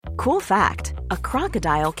Cool fact, a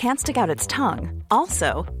crocodile can't stick out its tongue.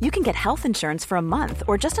 Also, you can get health insurance for a month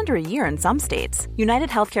or just under a year in some states. United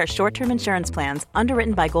Healthcare short-term insurance plans,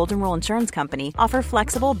 underwritten by Golden Rule Insurance Company, offer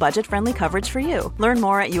flexible, budget-friendly coverage for you. Learn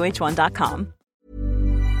more at uh1.com.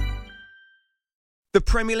 The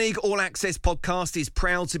Premier League All Access podcast is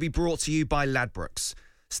proud to be brought to you by Ladbrokes.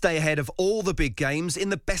 Stay ahead of all the big games in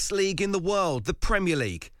the best league in the world, the Premier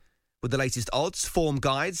League. With the latest odds, form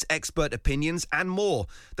guides, expert opinions and more.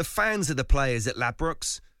 The fans are the players at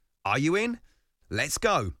Ladbrokes. Are you in? Let's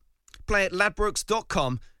go. Play at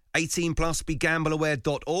ladbrokes.com. 18 plus,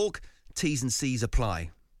 begambleaware.org. T's and C's apply.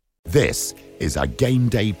 This is a Game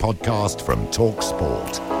Day podcast from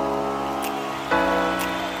TalkSport.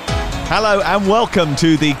 Hello and welcome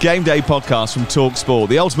to the Game Day podcast from TalkSport,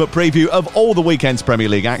 the ultimate preview of all the weekend's Premier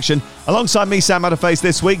League action. Alongside me, Sam Matterface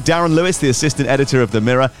this week, Darren Lewis, the assistant editor of The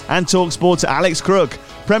Mirror, and TalkSport's Alex Crook.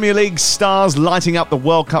 Premier League stars lighting up the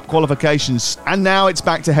World Cup qualifications, and now it's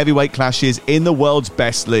back to heavyweight clashes in the world's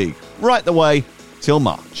best league. Right the way till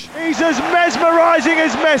March. He's as mesmerising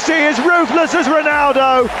as Messi, as ruthless as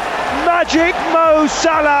Ronaldo. Magic Mo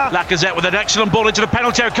Salah. Lacazette with an excellent ball into the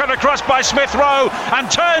penalty area, cut across by Smith Rowe and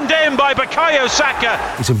turned in by Bukayo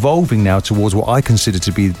Saka. It's evolving now towards what I consider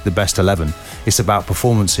to be the best 11. It's about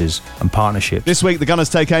performances and partnership. This week, the Gunners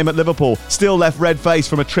take aim at Liverpool, still left red-faced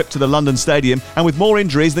from a trip to the London Stadium and with more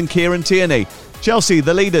injuries than Kieran Tierney. Chelsea,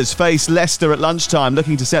 the leaders, face Leicester at lunchtime,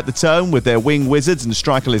 looking to set the tone with their wing wizards and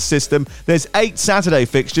strikerless system. There's 8 Saturday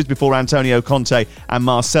fixtures before Antonio Conte and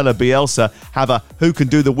Marcelo Bielsa have a who can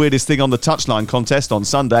do the weirdest thing on the touchline contest on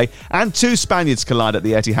Sunday. And 2 Spaniards collide at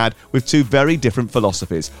the Etihad with 2 very different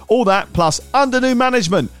philosophies. All that plus under new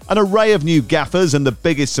management, an array of new gaffers, and the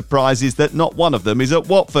biggest surprise is that not one of them is at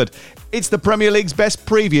Watford. It's the Premier League's best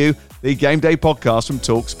preview, the Game Day podcast from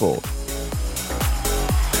TalkSport.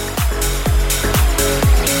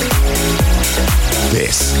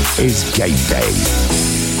 This is Game Day.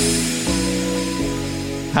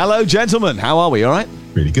 Hello, gentlemen. How are we? All right?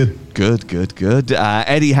 Really good. Good.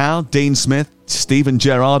 Eddie Howe, Dean Smith, Steven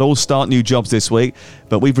Gerrard all start new jobs this week,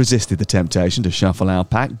 but we've resisted the temptation to shuffle our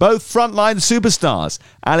pack. Both frontline superstars,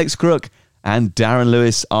 Alex Crook and Darren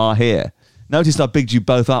Lewis, are here. Noticed I bigged you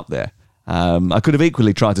both up there. I could have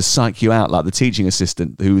equally tried to psych you out like the teaching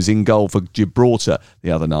assistant who was in goal for Gibraltar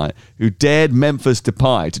the other night, who dared Memphis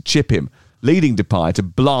Depay to chip him, leading Depay to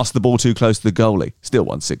blast the ball too close to the goalie. Still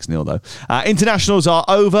won 6-0 though. Internationals are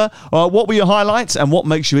over. What were your highlights and what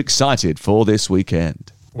makes you excited for this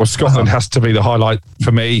weekend? Well, Scotland has to be the highlight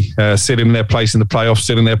for me, sealing their place in the playoffs,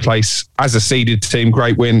 sealing their place as a seeded team.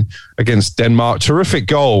 Great win against Denmark. Terrific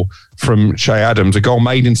goal from Che Adams, a goal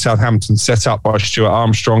made in Southampton, set up by Stuart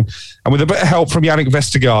Armstrong, and with a bit of help from Yannick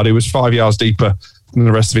Vestergaard, who was 5 yards deeper than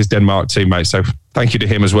the rest of his Denmark teammates. So thank you to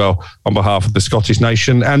him as well on behalf of the Scottish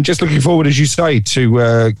nation. And just looking forward, as you say,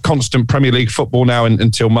 to constant Premier League football now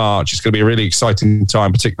until March. It's going to be a really exciting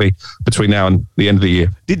time, particularly between now and the end of the year.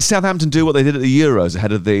 Did Southampton do what they did at the Euros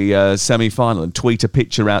ahead of the semi-final and tweet a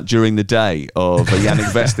picture out during the day of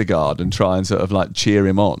Yannick Vestergaard and try and sort of like cheer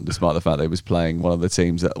him on, despite the fact that he was playing one of the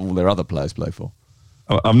teams that all their other players play for?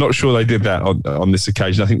 I'm not sure they did that on this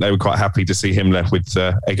occasion. I think they were quite happy to see him left with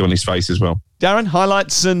egg on his face as well. Darren,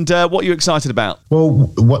 highlights and what you're excited about?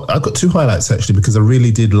 Well, I've got 2 highlights actually, because I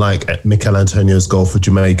really did like Mikel Antonio's goal for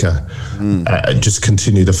Jamaica. Just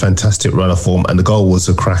continued a fantastic run of form, and the goal was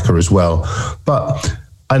a cracker as well. But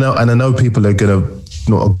I know people are going to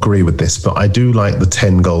not agree with this, but I do like the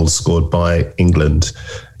 10 goals scored by England.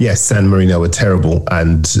 Yes, San Marino were terrible,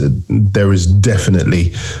 and there is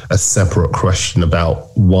definitely a separate question about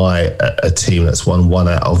why a team that's won 1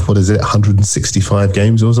 out of, 165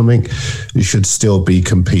 games or something, you should still be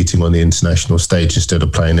competing on the international stage instead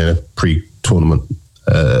of playing in a pre-tournament,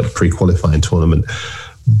 pre-qualifying tournament.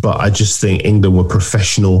 But I just think England were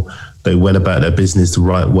professional. They went about their business the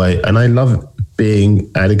right way, and I love being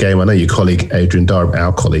at a game. I know your colleague Adrian Durham,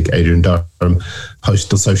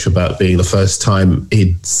 posted on social about being the first time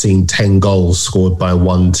he'd seen 10 goals scored by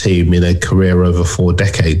one team in a career over 4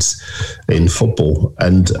 decades in football.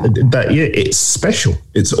 And that, yeah, it's special.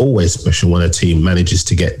 It's always special when a team manages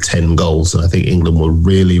to get 10 goals. And I think England were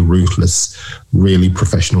really ruthless, really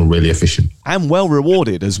professional, really efficient. And well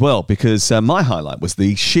rewarded as well, because my highlight was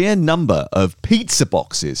the sheer number of pizza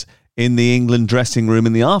boxes in the England dressing room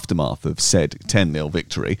in the aftermath of said 10-0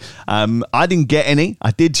 victory. I didn't get any.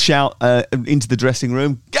 I did shout into the dressing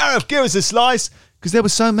room, "Gareth, give us a slice," because there were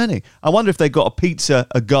so many. I wonder if they got a pizza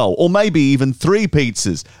a goal, or maybe even 3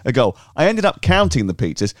 pizzas a goal. I ended up counting the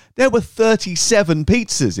pizzas. There were 37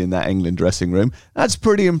 pizzas in that England dressing room. That's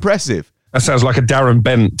pretty impressive. That sounds like a Darren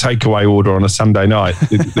Bent takeaway order on a Sunday night.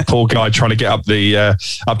 The poor guy trying to get up to the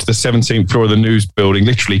 17th floor of the news building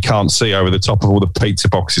literally can't see over the top of all the pizza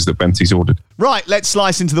boxes that Benty's ordered. Right, let's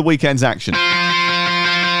slice into the weekend's action. 3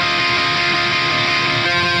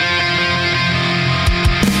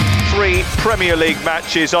 Premier League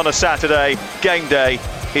matches on a Saturday. Game day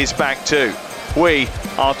is back too. We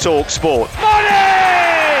are Talk Sport.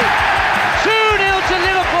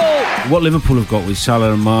 What Liverpool have got with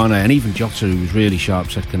Salah and Mane, and even Jota, who was really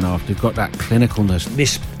sharp second half, they've got that clinicalness.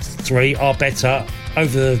 This 3 are better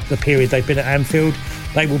over the period they've been at Anfield.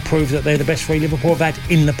 They will prove that they're the best 3 Liverpool have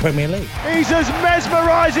had in the Premier League. He's as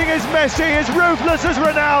mesmerising as Messi, as ruthless as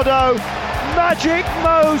Ronaldo. Magic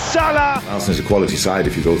Mo Salah. Arsenal's a quality side.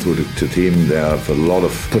 If you go through the team, they have a lot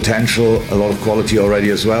of potential, a lot of quality already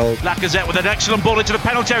as well. Lacazette with an excellent ball into the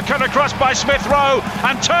penalty area, cut across by Smith Rowe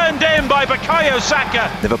and turned in by Bukayo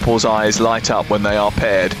Saka. Liverpool's eyes light up when they are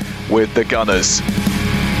paired with the Gunners.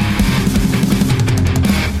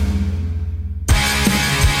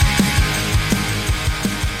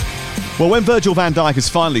 Well, when Virgil van Dijk has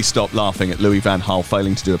finally stopped laughing at Louis van Gaal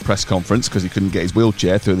failing to do a press conference because he couldn't get his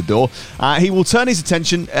wheelchair through the door, he will turn his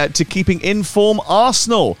attention to keeping in-form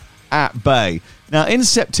Arsenal at bay. Now, in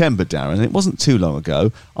September, Darren, it wasn't too long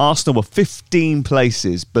ago, Arsenal were 15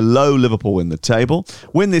 places below Liverpool in the table,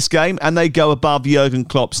 win this game, and they go above Jurgen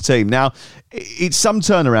Klopp's team. Now, it's some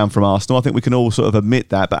turnaround from Arsenal. I think we can all sort of admit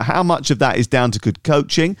that. But how much of that is down to good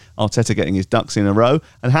coaching, Arteta getting his ducks in a row,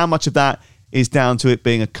 and how much of that is down to it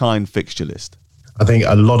being a kind fixture list? I think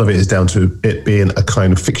a lot of it is down to it being a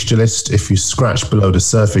kind of fixture list. If you scratch below the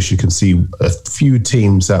surface, you can see a few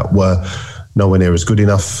teams that were nowhere near as good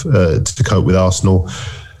enough to cope with Arsenal.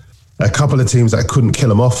 A couple of teams that couldn't kill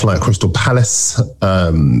them off, like Crystal Palace.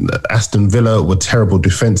 Aston Villa were terrible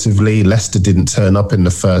defensively. Leicester didn't turn up in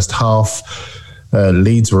the first half.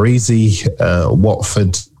 Leeds were easy.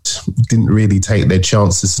 Watford didn't really take their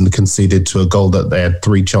chances and conceded to a goal that they had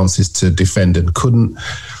 3 chances to defend and couldn't.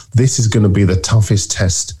 This is going to be the toughest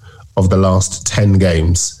test of the last 10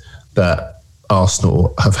 games that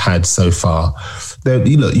Arsenal have had so far.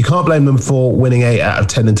 Look, you can't blame them for winning 8 out of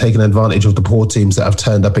 10 and taking advantage of the poor teams that have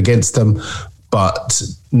turned up against them. But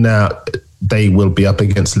now they will be up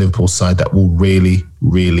against Liverpool's side that will really,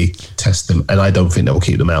 really test them. And I don't think that will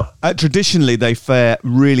keep them out. Traditionally, they fare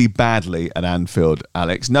really badly at Anfield,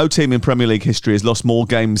 Alex. No team in Premier League history has lost more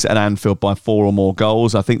games at Anfield by 4 or more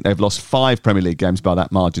goals. I think they've lost 5 Premier League games by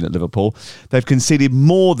that margin at Liverpool. They've conceded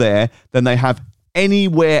more there than they have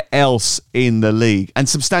anywhere else in the league, and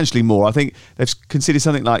substantially more. I think they've conceded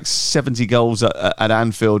something like 70 goals at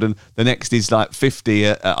Anfield, and the next is like 50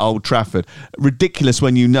 at Old Trafford. Ridiculous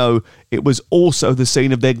when you know it was also the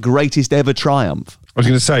scene of their greatest ever triumph. I was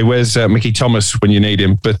going to say, where's Mickey Thomas when you need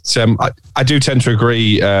him? But I do tend to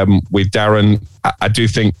agree with Darren. I do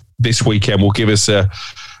think this weekend will give us a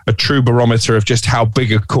true barometer of just how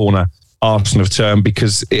big a corner Arsenal have turned,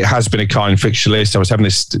 because it has been a kind fixture list. I was having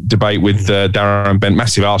this debate with Darren Bent,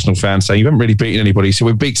 massive Arsenal fan, saying you haven't really beaten anybody. So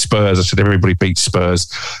we beat Spurs. I said everybody beats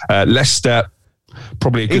Spurs. Leicester,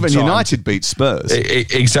 probably a good even time. United beat Spurs.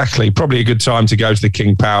 Exactly, probably a good time to go to the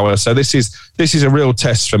King Power. So this is a real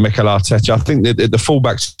test for Mikel Arteta. I think that the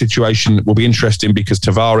fullback situation will be interesting because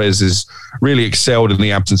Tavares has really excelled in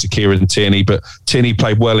the absence of Kieran Tierney, but Tierney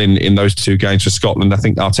played well in those 2 games for Scotland. I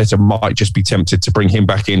think Arteta might just be tempted to bring him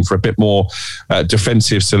back in for a bit more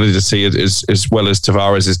defensive solidity as well as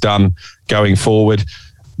Tavares has done going forward.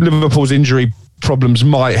 Liverpool's injury problems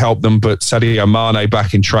might help them, but Sadio Mane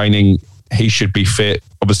back in training, he should be fit.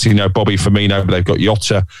 Obviously, Bobby Firmino, but they've got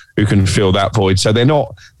Jota who can fill that void. So they're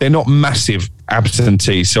not massive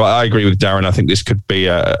absentees. So I agree with Darren. I think this could be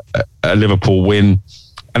a Liverpool win.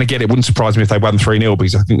 And again, it wouldn't surprise me if they won 3-0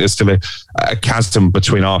 because I think there's still a chasm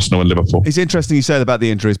between Arsenal and Liverpool. It's interesting you say that about the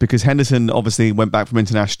injuries because Henderson obviously went back from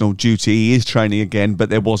international duty. He is training again, but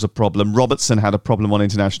there was a problem. Robertson had a problem on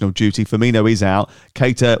international duty. Firmino is out.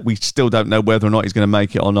 Keita, we still don't know whether or not he's going to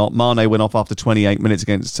make it or not. Mane went off after 28 minutes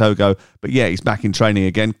against Togo, but yeah, he's back in training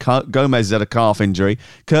again. Gomez has had a calf injury.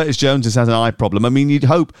 Curtis Jones has had an eye problem. I mean, you'd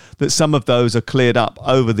hope that some of those are cleared up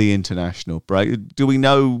over the international break. Do we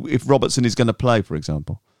know if Robertson is going to play, for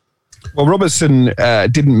example? Well, Robertson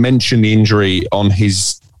didn't mention the injury on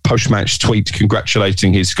his post-match tweet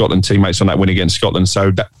congratulating his Scotland teammates on that win against Scotland.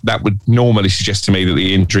 So that would normally suggest to me that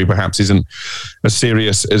the injury perhaps isn't as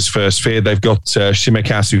serious as first feared. They've got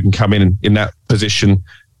Tsimikas who can come in that position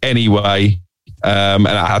anyway. And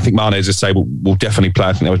I think Mane, as I say, will definitely play.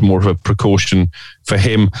 I think that was more of a precaution for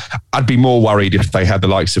him. I'd be more worried if they had the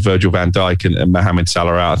likes of Virgil van Dijk and Mohamed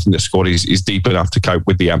Salah out. I think the squad is deep enough to cope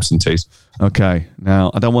with the absentees. Okay, now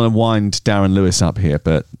I don't want to wind Darren Lewis up here,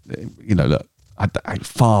 but look,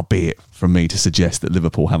 far be it from me to suggest that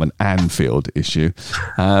Liverpool have an Anfield issue,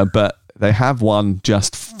 but they have won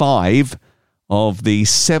just 5 of the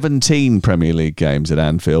 17 Premier League games at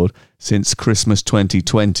Anfield since Christmas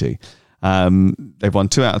 2020. They've won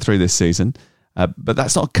 2 out of 3 this season, but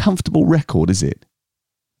that's not a comfortable record, is it?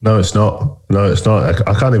 No, it's not.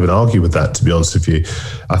 I can't even argue with that, to be honest with you.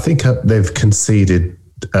 I think they've conceded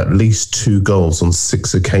at least 2 goals on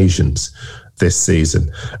 6 occasions this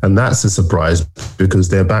season. And that's a surprise because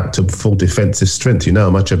they're back to full defensive strength. You know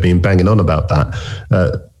how much I've been banging on about that.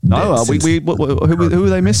 Who were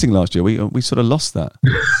they missing last year? We sort of lost that.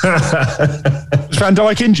 Was Van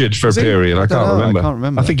Dijk injured for a period? I can't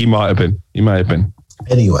remember. I think he might have been.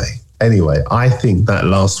 Anyway, I think that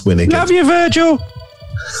last win against... Love you, Virgil!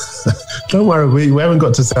 Don't worry, we haven't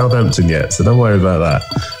got to Southampton yet, so don't worry about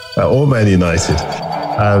that. Or Man United.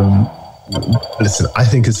 Listen, I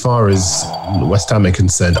think as far as West Ham are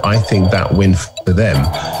concerned, I think that win for them,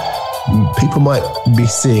 people might be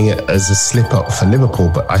seeing it as a slip up for Liverpool,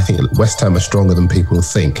 but I think West Ham are stronger than people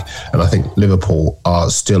think. And I think Liverpool are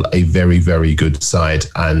still a very, very good side,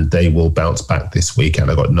 and they will bounce back this week, and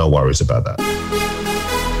I've got no worries about that.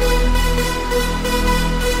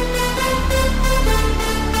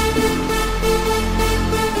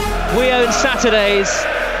 We own Saturdays.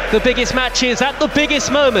 The biggest matches at the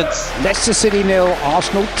biggest moments. Leicester City 0,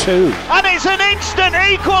 Arsenal 2. And it's an instant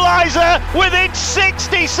equaliser within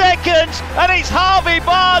 60 seconds. And it's Harvey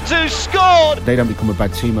Barnes who scored. They don't become a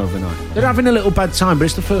bad team overnight. They're having a little bad time, but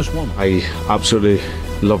it's the first one. I absolutely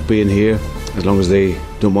love being here. As long as they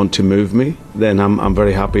don't want to move me, then I'm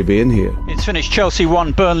very happy being here. It's finished Chelsea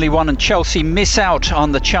 1, Burnley 1, and Chelsea miss out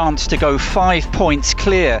on the chance to go 5 points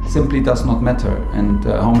clear. Simply does not matter, and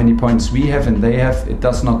how many points we have and they have, it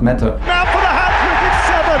does not matter. Now for the hat-trick,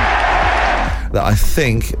 it's 7. That I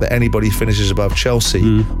think that anybody finishes above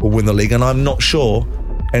Chelsea will win the league, and I'm not sure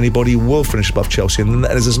anybody will finish above Chelsea, and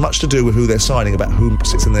that has as much to do with who they're signing about who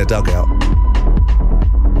sits in their dugout.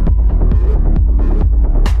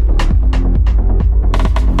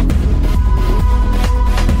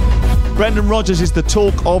 Brendan Rodgers is the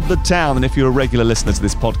talk of the town, and if you're a regular listener to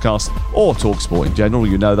this podcast or TalkSport in general,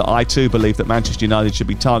 you know that I too believe that Manchester United should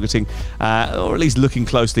be targeting or at least looking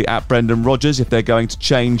closely at Brendan Rodgers if they're going to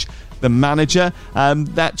change the manager.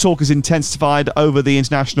 That talk has intensified over the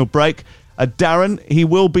international break. Darren, he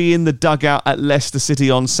will be in the dugout at Leicester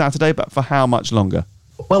City on Saturday, but for how much longer?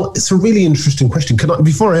 Well, it's a really interesting question.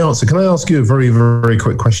 Before I answer, can I ask you a very, very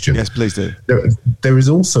quick question? Yes, please do. There is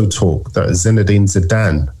also talk that Zinedine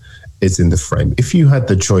Zidane is in the frame. If you had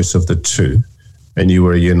the choice of the two and you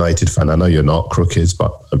were a United fan, I know you're not, Crook is,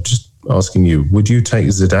 but I'm just asking you, would you take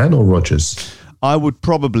Zidane or Rodgers? I would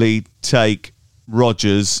probably take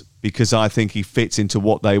Rodgers because I think he fits into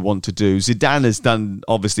what they want to do. Zidane has done,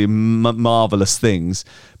 obviously, marvellous things,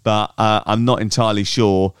 but I'm not entirely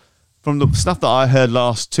sure, from the stuff that I heard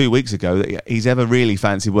last 2 weeks ago, that he's ever really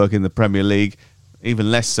fancied working in the Premier League,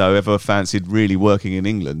 even less so ever fancied really working in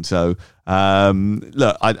England. So,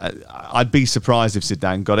 look, I'd be surprised if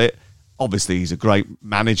Zidane got it. Obviously, he's a great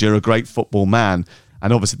manager, a great football man,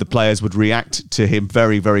 and obviously the players would react to him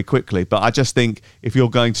very, very quickly. But I just think if you're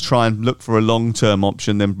going to try and look for a long-term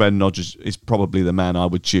option, then Brendan Rodgers is probably the man I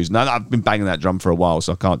would choose. Now, I've been banging that drum for a while,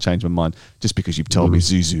 so I can't change my mind just because you've told me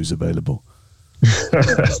Zuzu's available.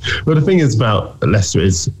 Well, the thing is about Leicester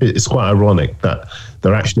is it's quite ironic that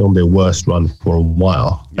they're actually on their worst run for a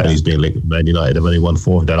while, and he's been linked with Man United. They've only won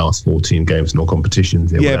 4 of their last 14 games, no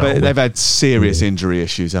competitions. But they've had serious injury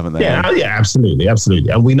issues, haven't they? Yeah, absolutely.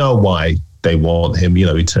 And we know why they want him. You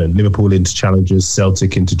know, he turned Liverpool into challengers,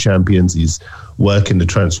 Celtic into champions. He's working the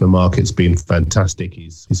transfer market's been fantastic.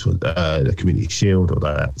 He's with the Community Shield,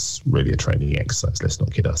 although that's really a training exercise. Let's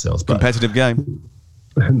not kid ourselves. But competitive game.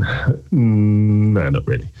 No, not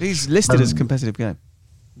really. He's listed as a competitive game.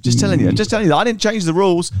 Just telling you that I didn't change the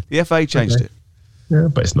rules. The FA changed it. Yeah,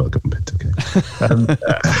 but it's not a competitive game.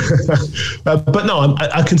 But no,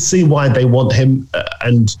 I can see why they want him,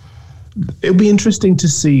 and it'll be interesting to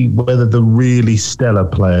see whether the really stellar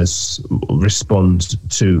players respond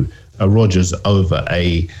to a Rodgers over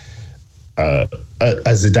a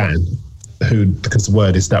Zidane. Because the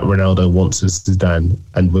word is that Ronaldo wants a Zidane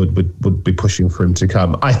and would be pushing for him to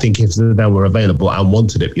come. I think if Zidane were available and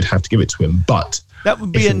wanted it, you'd have to give it to him. But that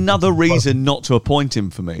would be another reason not to appoint him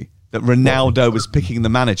for me. that Ronaldo was picking the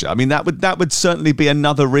manager. I mean, that would certainly be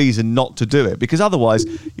another reason not to do it, because otherwise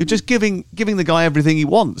you're just giving the guy everything he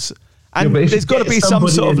wants. And there's got to be some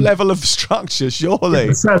sort of level of structure, surely.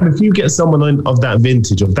 Yeah, Sam, if you get someone of that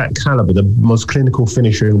vintage, of that caliber, the most clinical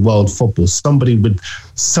finisher in world football, somebody with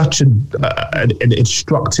such an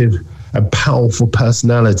instructive and powerful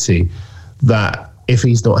personality, that if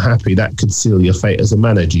he's not happy, that could seal your fate as a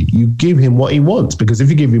manager. You give him what he wants, because if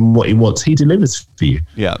you give him what he wants, he delivers for you.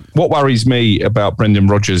 Yeah. What worries me about Brendan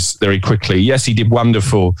Rodgers very quickly, yes, he did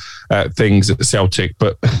wonderful things at Celtic,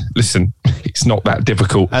 but listen, it's not that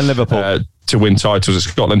difficult. And Liverpool. To win titles at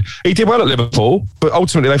Scotland. He did well at Liverpool, but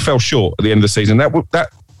ultimately they fell short at the end of the season. That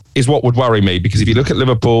is what would worry me, because if you look at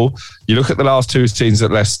Liverpool, you look at the last two seasons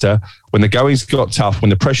at Leicester, when the goings got tough, when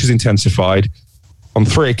the pressure's intensified, on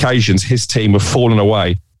 3 occasions, his team have fallen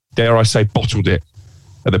away, dare I say, bottled it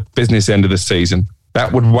at the business end of the season.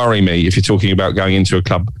 That would worry me if you're talking about going into a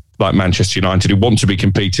club like Manchester United, who want to be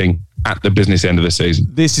competing at the business end of the season.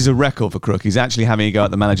 This is a record for Crook. He's actually having a go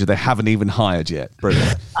at the manager they haven't even hired yet.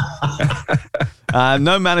 Brilliant.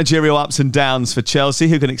 No managerial ups and downs for Chelsea,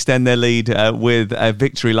 who can extend their lead with a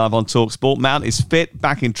victory live on TalkSport. Mount is fit,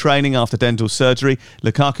 back in training after dental surgery.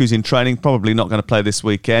 Lukaku's in training, probably not going to play this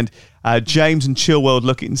weekend. James and Chilwell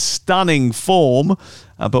look in stunning form,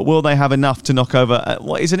 but will they have enough to knock over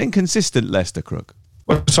what is an inconsistent Leicester, Crook?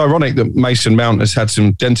 Well, it's ironic that Mason Mount has had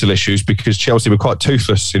some dental issues, because Chelsea were quite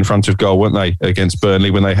toothless in front of goal, weren't they, against Burnley,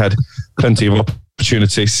 when they had plenty of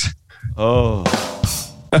opportunities. Oh.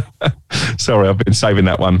 Sorry, I've been saving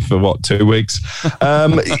that one for 2 weeks.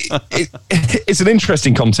 It's an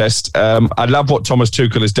interesting contest. I love what Thomas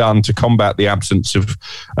Tuchel has done to combat the absence of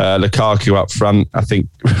Lukaku up front. I think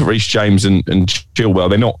Reece James and Chilwell,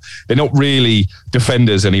 they're not really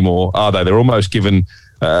defenders anymore, are they? They're almost given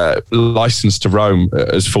license to roam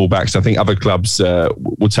as fullbacks. I think other clubs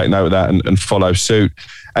will take note of that and follow suit.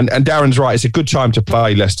 And Darren's right, it's a good time to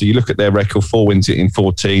play Leicester. You look at their record, 4 wins in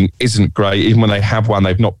 14, isn't great. Even when they have won,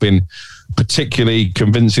 they've not been particularly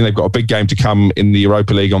convincing. They've got a big game to come in the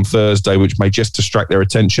Europa League on Thursday, which may just distract their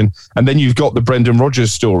attention. And then you've got the Brendan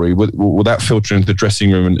Rodgers story. Will that filter into the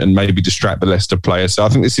dressing room and maybe distract the Leicester players? So I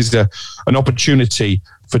think this is an opportunity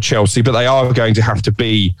for Chelsea, but they are going to have to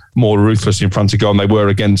be more ruthless in front of goal than they were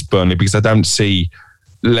against Burnley, because I don't see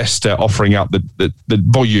Leicester offering up the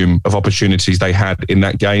volume of opportunities they had in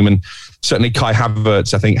that game. And certainly Kai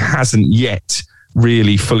Havertz, I think, hasn't yet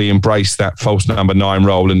really fully embraced that false number 9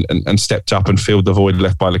 role and stepped up and filled the void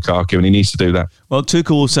left by Lukaku, and he needs to do that. Well,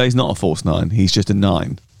 Tuchel will say he's not a false 9, he's just a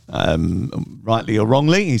 9. Rightly or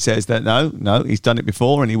wrongly, he says that no, he's done it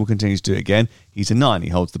before and he will continue to do it again. He's a 9. He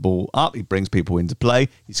holds the ball up, he brings people into play,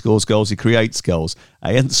 he scores goals, he creates goals.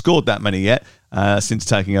 He hasn't scored that many yet since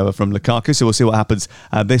taking over from Lukaku, so we'll see what happens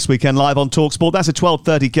this weekend live on TalkSport. That's a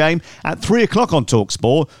 12:30 game. At 3 o'clock on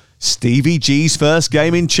TalkSport, Stevie G's first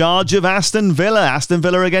game in charge of Aston Villa. Aston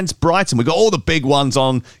Villa against Brighton. We've got all the big ones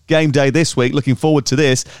on game day this week. Looking forward to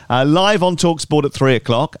this. Live on TalkSport at 3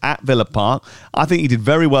 o'clock at Villa Park. I think he did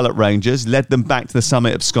very well at Rangers, led them back to the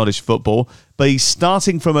summit of Scottish football. But he's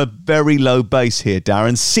starting from a very low base here,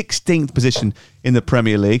 Darren. 16th position in the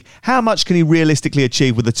Premier League. How much can he realistically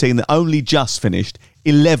achieve with a team that only just finished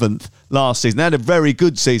 11th last season? They had a very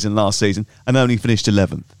good season last season and only finished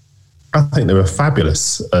 11th. I think they were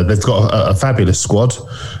fabulous. They've got a fabulous squad.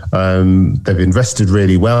 They've invested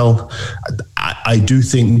really well. I do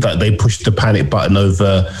think that they pushed the panic button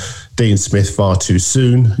over Dean Smith far too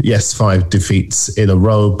soon. Yes, 5 defeats in a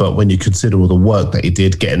row, but when you consider all the work that he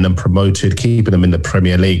did, getting them promoted, keeping them in the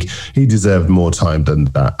Premier League, he deserved more time than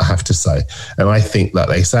that, I have to say. And I think that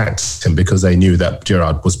they sacked him because they knew that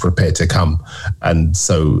Gerrard was prepared to come. And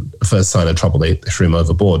so, first sign of trouble, they threw him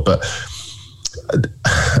overboard. But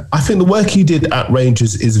I think the work he did at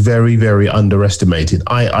Rangers is very, very underestimated.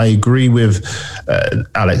 I agree with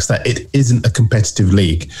Alex that it isn't a competitive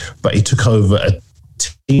league, but he took over a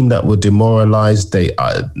team that were demoralised.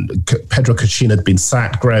 Pedro Cachin had been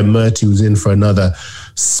sacked. Graham Murty was in for another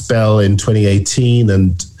spell in 2018,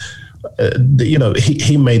 and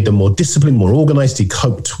he made them more disciplined, more organised. He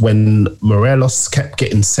coped when Morelos kept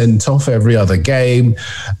getting sent off every other game.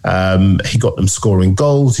 He got them scoring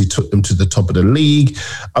goals. He took them to the top of the league.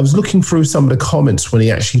 I was looking through some of the comments when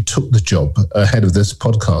he actually took the job ahead of this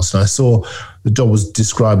podcast, and I saw the job was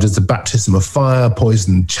described as the baptism of fire,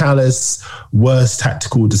 poisoned chalice, worst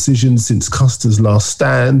tactical decision since Custer's last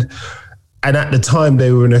stand. And at the time,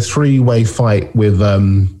 they were in a 3-way fight with, I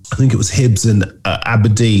think it was Hibs and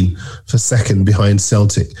Aberdeen for second behind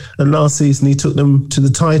Celtic. And last season, he took them to the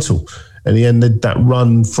title and he ended that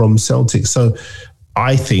run from Celtic. So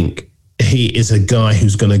I think he is a guy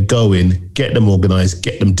who's going to go in, get them organised,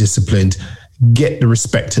 get them disciplined, get the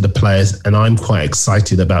respect to the players. And I'm quite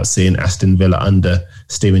excited about seeing Aston Villa under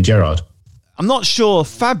Steven Gerrard. I'm not sure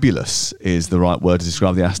fabulous is the right word to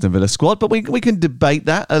describe the Aston Villa squad, but we can debate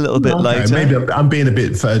that a little bit later. Maybe I'm being a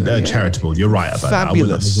bit charitable. You're right about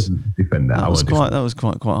fabulous. that. I wouldn't defend that. That was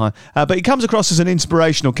quite high. But he comes across as an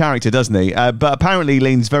inspirational character, doesn't he? But apparently he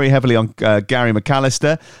leans very heavily on Gary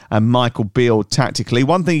McAllister and Michael Beale tactically.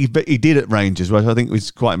 One thing he did at Rangers, which I think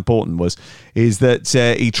was quite important, is that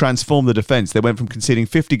he transformed the defence. They went from conceding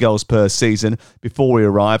 50 goals per season before he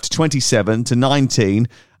arrived to 27 to 19.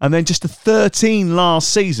 And then just to 13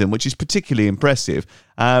 last season, which is particularly impressive.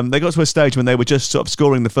 They got to a stage when they were just sort of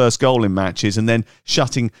scoring the first goal in matches and then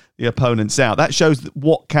shutting the opponents out. That shows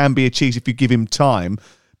what can be achieved if you give him time.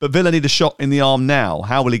 But Villa need a shot in the arm now.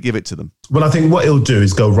 How will he give it to them? Well, I think what he'll do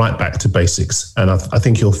is go right back to basics. And I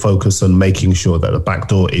think he'll focus on making sure that the back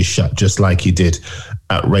door is shut, just like he did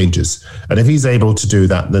at Rangers. And if he's able to do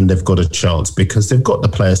that, then they've got a chance because they've got the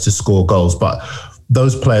players to score goals. But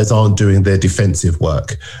those players aren't doing their defensive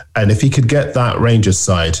work. And if he could get that Rangers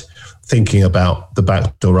side thinking about the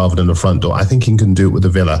back door rather than the front door, I think he can do it with the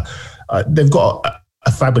Villa. They've got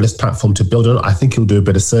a fabulous platform to build on. I think he'll do a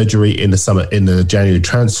bit of surgery in the summer, in the January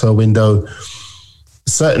transfer window.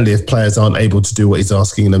 Certainly if players aren't able to do what he's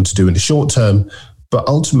asking them to do in the short term. But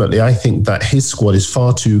ultimately, I think that his squad is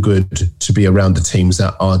far too good to be around the teams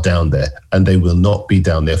that are down there, and they will not be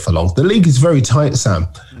down there for long. The league is very tight, Sam,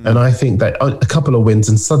 and I think that a couple of wins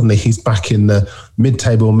and suddenly he's back in the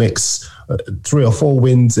mid-table mix, 3 or 4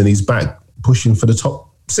 wins, and he's back pushing for the top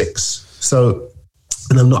 6. So,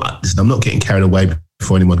 and I'm not getting carried away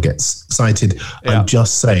before anyone gets excited. Yeah. I'm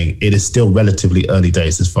just saying it is still relatively early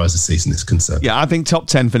days as far as the season is concerned. Yeah, I think top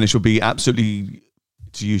 10 finish will be absolutely,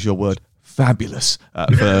 to use your word, fabulous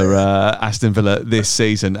for Aston Villa this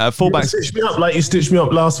season. Fullbacks, stitch me up like you stitched me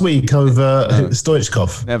up last week over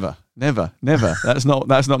Stoichkov. Never. That's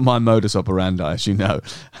not my modus operandi, as you know.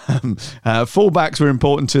 Fullbacks were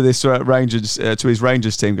important to this Rangers, to his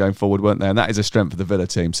Rangers team going forward, weren't they? And that is a strength of the Villa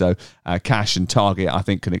team. So Cash and Targett, I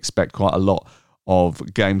think, can expect quite a lot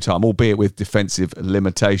of game time, albeit with defensive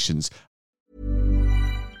limitations.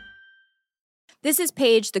 This is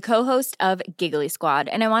Paige, the co-host of Giggly Squad,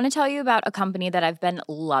 and I want to tell you about a company that I've been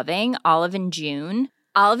loving, Olive & June.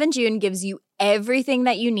 Olive & June gives you everything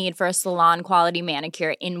that you need for a salon-quality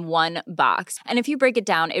manicure in one box. And if you break it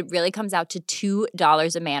down, it really comes out to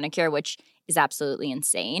 $2 a manicure, which is absolutely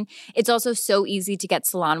insane. It's also so easy to get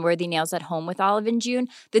salon-worthy nails at home with Olive & June.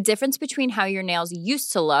 The difference between how your nails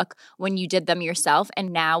used to look when you did them yourself and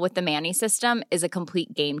now with the Mani system is a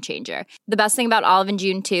complete game changer. The best thing about Olive &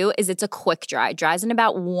 June, too, is it's a quick dry. Dries in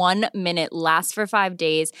about 1 minute, lasts for 5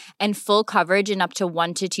 days, and full coverage in up to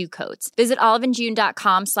 1 to 2 coats. Visit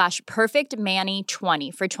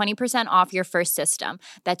oliveandjune.com/perfectmani20 for 20% off your first system.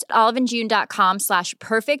 That's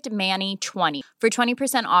oliveandjune.com/perfectmani20 for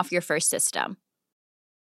 20% off your first system.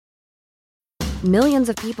 Millions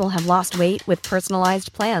of people have lost weight with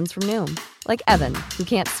personalized plans from Noom. Like Evan, who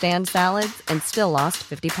can't stand salads and still lost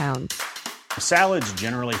 50 pounds. Salads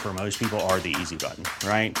generally for most people are the easy button,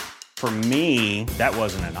 right? For me, that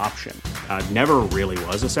wasn't an option. I never really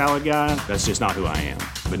was a salad guy. That's just not who I am.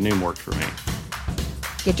 But Noom worked for me.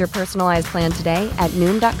 Get your personalized plan today at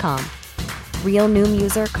Noom.com. Real Noom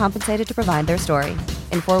user compensated to provide their story.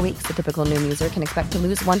 In 4 weeks, the typical Noom user can expect to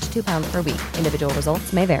lose 1 to 2 pounds per week. Individual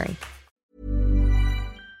results may vary.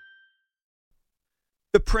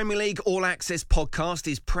 The Premier League All Access podcast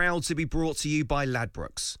is proud to be brought to you by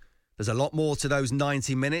Ladbrokes. There's a lot more to those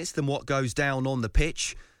 90 minutes than what goes down on the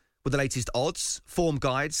pitch. With the latest odds, form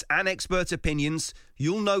guides and expert opinions,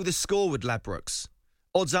 you'll know the score with Ladbrokes.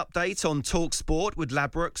 Odds update on TalkSport with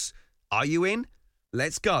Ladbrokes. Are you in?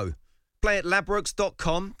 Let's go. Play at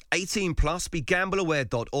ladbrokes.com, 18 plus,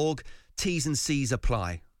 begambleaware.org. T's and C's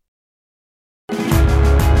apply.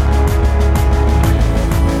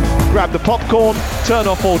 Grab the popcorn, turn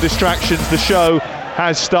off all distractions. The show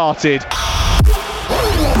has started.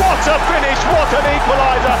 What a finish, what an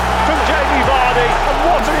equaliser from Jamie Vardy, and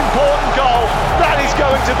what an important goal that is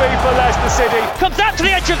going to be for Leicester City. Comes out to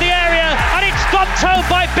the edge of the area, and it's stopped home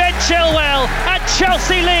by Ben Chilwell, and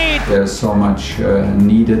Chelsea lead. There's so much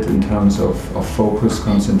needed in terms of focus,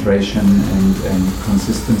 concentration and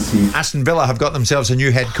consistency. Aston Villa have got themselves a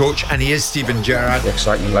new head coach, and he is Steven Gerrard. The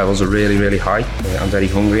excitement levels are really, really high. I'm very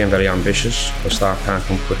hungry and very ambitious. The start can't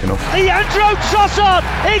come quick enough. Leandro Trossard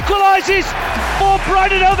equalises for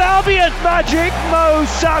Brighton of Albion. Magic Mo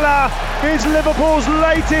Salah is Liverpool's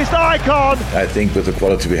latest icon. I think with the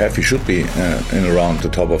quality we have, we should be in around the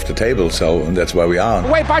top of the table, so that's where we are.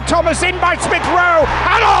 Away by Thomas, in by Smith Rowe,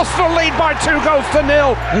 and Arsenal lead by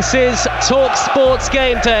 2-0. This is Talk Sports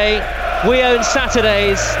Game Day. We own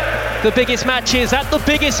Saturdays, the biggest matches at the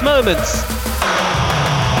biggest moments.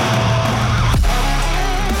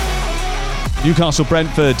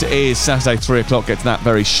 Newcastle-Brentford is Saturday 3 o'clock. Get to that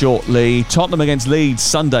very shortly. Tottenham against Leeds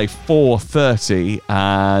Sunday 4:30,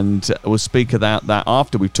 and we'll speak about that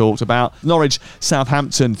after we've talked about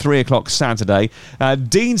Norwich-Southampton 3 o'clock Saturday.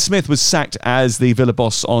 Dean Smith was sacked as the Villa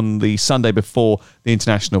boss on the Sunday before the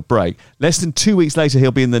international break. Less than 2 weeks later,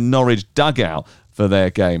 he'll be in the Norwich dugout for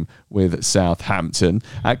their game with Southampton.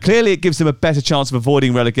 Clearly, it gives them a better chance of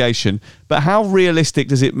avoiding relegation, but how realistic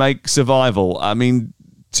does it make survival? I mean,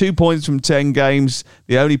 2 points from 10 games,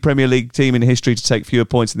 the only Premier League team in history to take fewer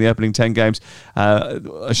points in the opening 10 games.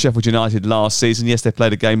 Sheffield United last season, yes, they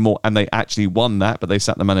played a game more and they actually won that, but they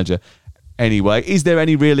sacked the manager anyway. Is there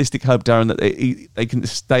any realistic hope, Darren, that they can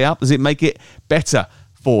stay up? Does it make it better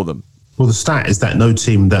for them? Well, the stat is that no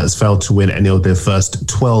team that has failed to win any of their first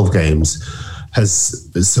 12 games has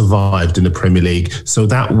survived in the Premier League. So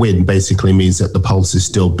that win basically means that the pulse is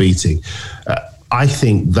still beating. I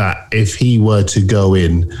think that if he were to go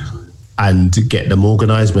in and get them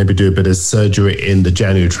organised, maybe do a bit of surgery in the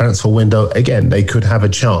January transfer window, again, they could have a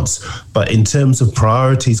chance. But in terms of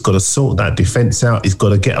priority, he's got to sort that defence out. He's got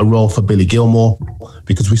to get a role for Billy Gilmour,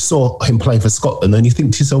 because we saw him play for Scotland, and you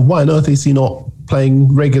think to yourself, why on earth is he not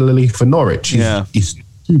playing regularly for Norwich? He's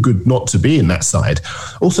too good not to be in that side.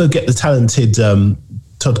 Also get the talented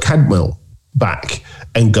Todd Cantwell back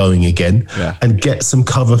and going again, and get some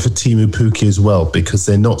cover for Timu Pukki as well, because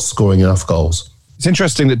they're not scoring enough goals. It's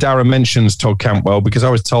interesting that Darren mentions Todd Cantwell, because I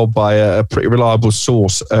was told by a pretty reliable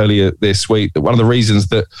source earlier this week that one of the reasons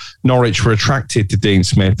that Norwich were attracted to Dean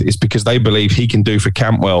Smith is because they believe he can do for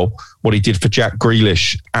Cantwell what he did for Jack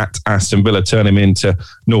Grealish at Aston Villa, turn him into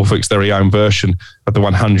Norfolk's very own version of the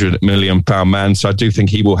 £100 million man. So I do think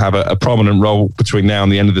he will have a prominent role between now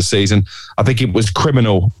and the end of the season. I think it was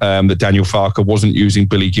criminal that Daniel Farke wasn't using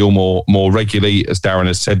Billy Gilmour more regularly. As Darren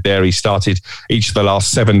has said there, he started each of the last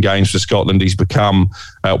 7 games for Scotland. He's become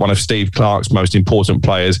one of Steve Clarke's most important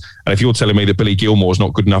players. And if you're telling me that Billy Gilmour is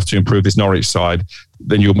not good enough to improve this Norwich side,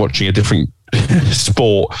 then you're watching a different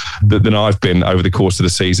sport than I've been over the course of the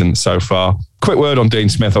season so far. Quick word on Dean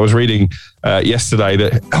Smith. I was reading yesterday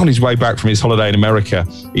that on his way back from his holiday in America,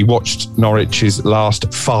 he watched Norwich's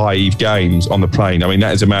last 5 games on the plane. I mean,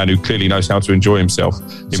 that is a man who clearly knows how to enjoy himself.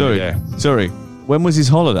 Sorry. When was his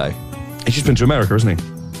holiday? He's just been to America, hasn't he?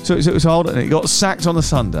 So it was he got sacked on the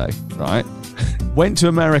Sunday, right? Went to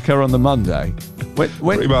America on the Monday.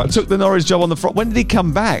 Went took the Norwich job on the front. When did he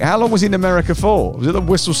come back? How long was he in America for? Was it the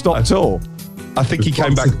whistle stop tour? I think he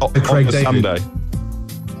came back on the Sunday.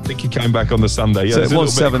 I think he came back on the Sunday. Yeah, so it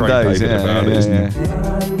was 7 days. Yeah.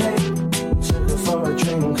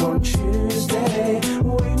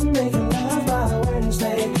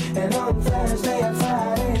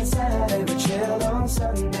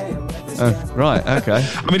 Right, okay.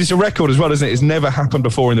 I mean, it's a record as well, isn't it? It's never happened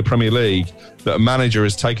before in the Premier League that a manager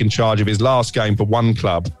has taken charge of his last game for one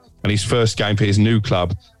club and his first game for his new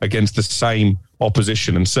club against the same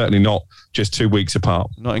opposition, and certainly not just 2 weeks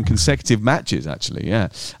apart. Not in consecutive matches, actually, yeah.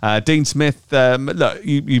 Dean Smith, look,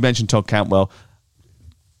 you mentioned Todd Cantwell.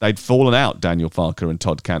 They'd fallen out, Daniel Farke and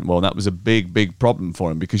Todd Cantwell, and that was a big, big problem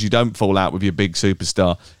for him, because you don't fall out with your big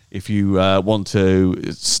superstar if you want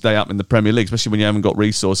to stay up in the Premier League, especially when you haven't got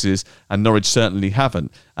resources, and Norwich certainly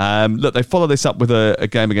haven't. Look, they follow this up with a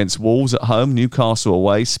game against Wolves at home, Newcastle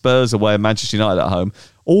away, Spurs away, and Manchester United at home.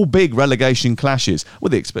 All big relegation clashes,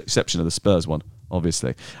 with the exception of the Spurs one,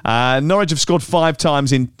 obviously. Norwich have scored 5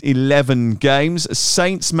 times in 11 games.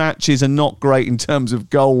 Saints matches are not great in terms of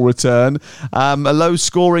goal return. A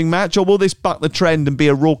low-scoring match, or will this buck the trend and be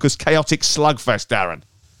a raucous, chaotic slugfest, Darren?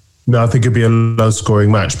 No, I think it'd be a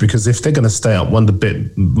low-scoring match, because if they're going to stay up, one of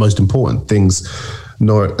the most important things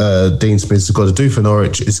Dean Smith's got to do for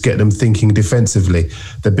Norwich is get them thinking defensively.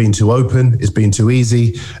 They've been too open, it's been too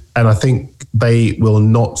easy, and I think they will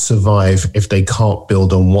not survive if they can't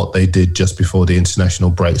build on what they did just before the international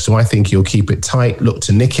break. So I think he'll keep it tight, look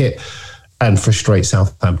to nick it, and frustrate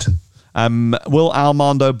Southampton. Will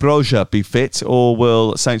Armando Broja be fit, or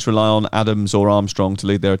will Saints rely on Adams or Armstrong to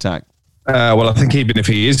lead their attack? Well, I think even if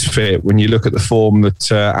he is fit, when you look at the form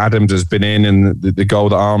that Adams has been in and the goal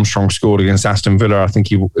that Armstrong scored against Aston Villa, I think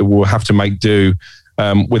he will have to make do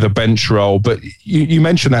with a bench role. But you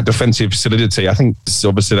mentioned that defensive solidity. I think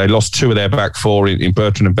obviously they lost 2 of their back 4 in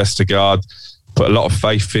Bertrand and Vestergaard. put a lot of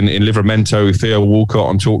faith in Livramento, Theo Walcott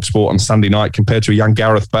on TalkSport on Sunday night compared to a young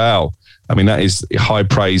Gareth Bale. I mean, that is high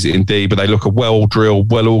praise indeed, but they look a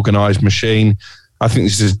well-drilled, well-organised machine. I think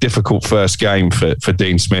this is a difficult first game for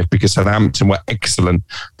Dean Smith because Southampton were excellent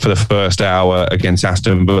for the first hour against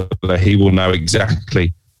Aston Villa. He will know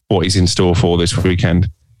exactly what he's in store for this weekend.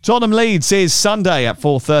 Tottenham Leeds is Sunday at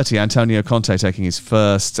 4:30. Antonio Conte taking his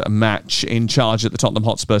first match in charge at the Tottenham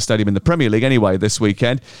Hotspur Stadium in the Premier League anyway this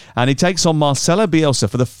weekend. And he takes on Marcelo Bielsa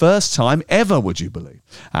for the first time ever, would you believe?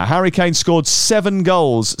 Harry Kane scored 7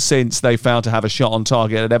 goals since they failed to have a shot on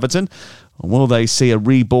target at Everton. Will they see a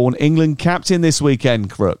reborn England captain this weekend,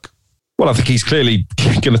 Crook? Well, I think he's clearly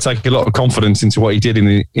going to take a lot of confidence into what he did in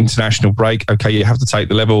the international break. Okay, you have to take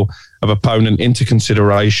the level of opponent into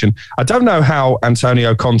consideration. I don't know how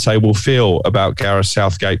Antonio Conte will feel about Gareth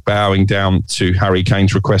Southgate bowing down to Harry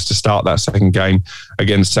Kane's request to start that second game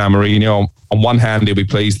against San Marino. On one hand, he'll be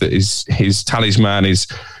pleased that his talisman is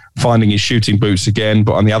finding his shooting boots again.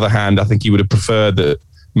 But on the other hand, I think he would have preferred that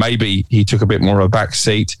maybe he took a bit more of a back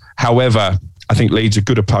seat. However, I think Leeds are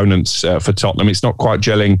good opponents for Tottenham. It's not quite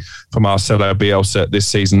gelling for Marcelo Bielsa this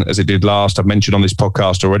season as it did last. I've mentioned on this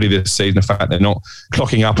podcast already this season the fact they're not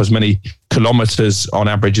clocking up as many kilometres on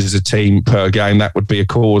average as a team per game. That would be a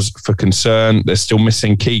cause for concern. They're still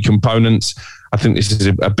missing key components. I think this is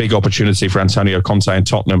a big opportunity for Antonio Conte and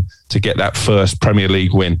Tottenham to get that first Premier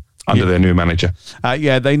League win under their new manager.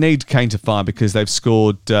 They need Kane to fire because they've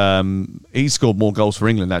scored. He's scored more goals for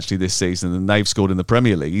England actually this season than they've scored in the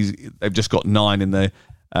Premier League. They've just got 9 in the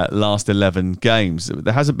last 11 games.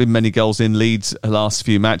 There hasn't been many goals in Leeds' last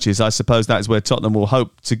few matches. I suppose that's where Tottenham will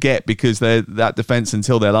hope to get because that defence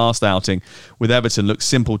until their last outing with Everton looked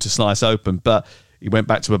simple to slice open. But he went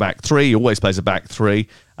back to a back three. He always plays a back three.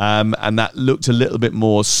 And that looked a little bit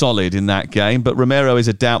more solid in that game. But Romero is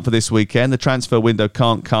a doubt for this weekend. The transfer window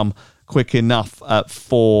can't come quick enough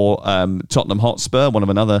for Tottenham Hotspur, one of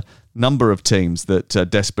another number of teams that are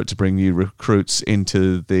desperate to bring new recruits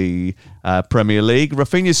into the Premier League.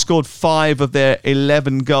 Rafinha scored 5 of their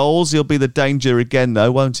 11 goals. He'll be the danger again,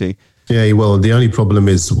 though, won't he? Yeah, well, the only problem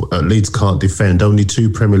is Leeds can't defend. Only 2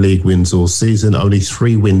 Premier League wins all season, only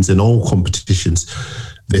 3 wins in all competitions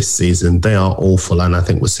this season. They are awful, and I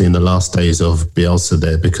think we're seeing the last days of Bielsa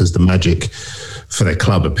there because the magic for their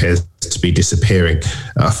club appears to be disappearing.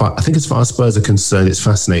 I think as far as Spurs are concerned, it's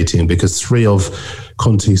fascinating because 3 of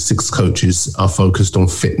Conte's 6 coaches are focused on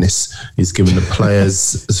fitness. He's given the players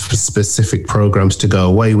specific programs to go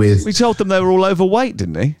away with. We told them they were all overweight,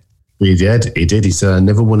 didn't he? He did. He said, I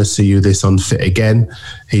never want to see you this unfit again.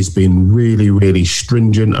 He's been really, really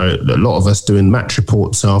stringent. A lot of us doing match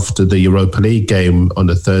reports after the Europa League game on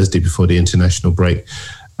the Thursday before the international break.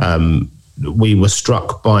 We were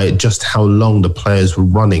struck by just how long the players were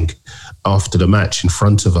running after the match in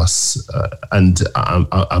front of us. And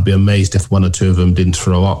I'll be amazed if 1 or 2 of them didn't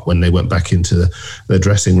throw up when they went back into the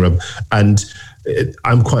dressing room. And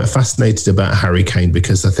I'm quite fascinated about Harry Kane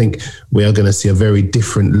because I think we are going to see a very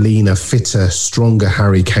different, leaner, fitter, stronger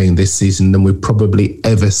Harry Kane this season than we've probably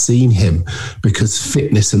ever seen him because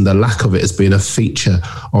fitness and the lack of it has been a feature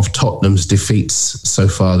of Tottenham's defeats so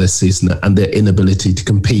far this season and their inability to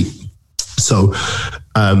compete. So,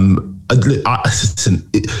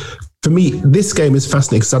 for me, this game is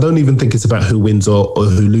fascinating because I don't even think it's about who wins or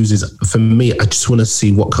who loses. For me, I just want to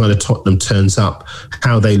see what kind of Tottenham turns up,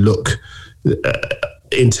 how they look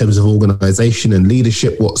in terms of organisation and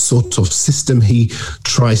leadership, what sort of system he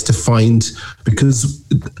tries to find, because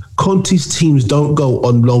Conte's teams don't go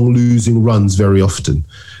on long losing runs very often.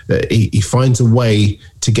 He finds a way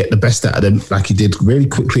to get the best out of them, like he did really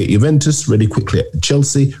quickly at Juventus, really quickly at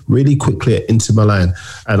Chelsea, really quickly at Inter Milan.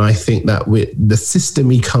 And I think that with the system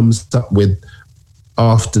he comes up with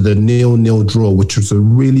after the 0-0 draw, which was a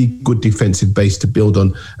really good defensive base to build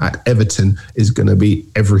on at Everton, is going to be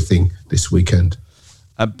everything this weekend.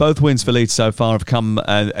 Both wins for Leeds so far have come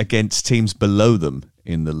against teams below them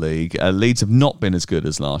in the league. Leeds have not been as good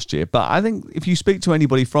as last year, but I think if you speak to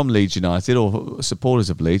anybody from Leeds United or supporters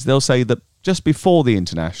of Leeds, they'll say that just before the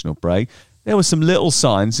international break, there were some little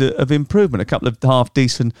signs of improvement, a couple of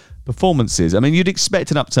half-decent performances. I mean, you'd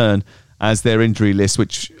expect an upturn as their injury list,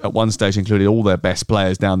 which at one stage included all their best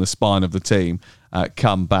players down the spine of the team,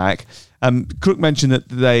 come back. Crook mentioned that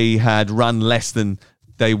they had run less than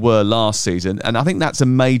they were last season, and I think that's a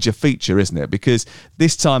major feature, isn't it? Because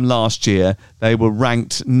this time last year, they were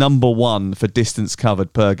ranked number 1 for distance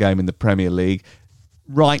covered per game in the Premier League.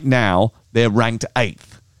 Right now, they're ranked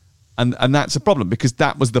 8th. And that's a problem because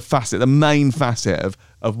that was the main facet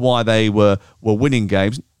of why they were winning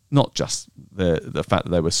games, not just the fact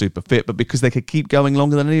that they were super fit, but because they could keep going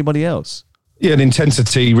longer than anybody else. Yeah, and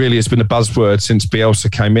intensity really has been a buzzword since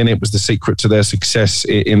Bielsa came in. It was the secret to their success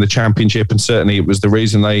in the Championship, and certainly it was the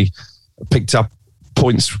reason they picked up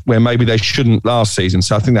points where maybe they shouldn't last season.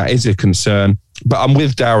 So I think that is a concern. But I'm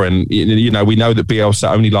with Darren. You know, we know that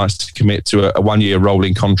Bielsa only likes to commit to a one-year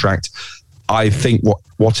rolling contract. I think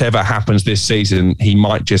whatever happens this season, he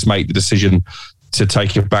might just make the decision to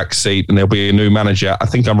take a back seat and there'll be a new manager. I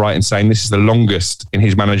think I'm right in saying this is the longest in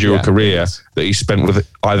his managerial career that he's spent with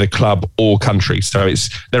either club or country. So it's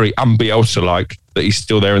very un-Bielsa-like that he's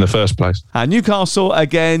still there in the first place. Newcastle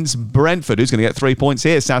against Brentford, who's going to get 3 points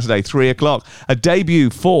here Saturday, 3 o'clock. A debut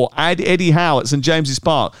for Eddie Howe at St James's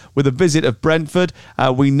Park with a visit of Brentford.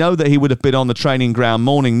 We know that he would have been on the training ground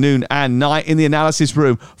morning, noon and night in the analysis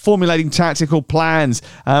room, formulating tactical plans.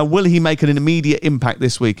 Will he make an immediate impact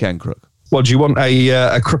this weekend, Crook? Well, do you want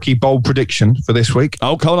a Crookie bold prediction for this week?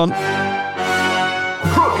 Oh, hold on.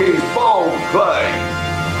 Crookie bold play.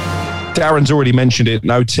 Darren's already mentioned it.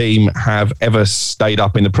 No team have ever stayed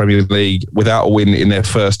up in the Premier League without a win in their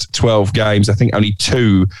first 12 games. I think only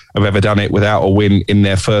 2 have ever done it without a win in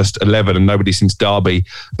their first 11, and nobody since Derby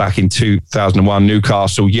back in 2001.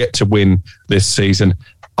 Newcastle yet to win this season.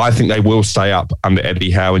 I think they will stay up under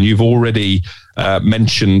Eddie Howe, and you've already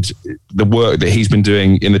mentioned the work that he's been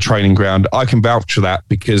doing in the training ground. I can vouch for that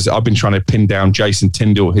because I've been trying to pin down Jason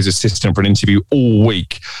Tyndall, his assistant, for an interview all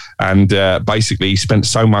week, and basically he spent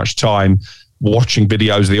so much time watching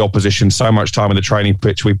videos of the opposition, so much time on the training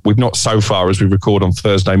pitch. We've not so far, as we record on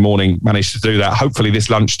Thursday morning, managed to do that. Hopefully this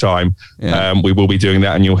lunchtime we will be doing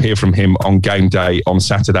that, and you'll hear from him on game day on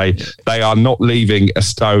Saturday. They are not leaving a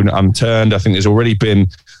stone unturned. I think there's already been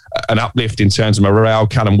an uplift in terms of morale.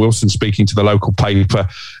 Callum Wilson speaking to the local paper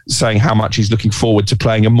saying how much he's looking forward to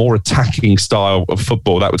playing a more attacking style of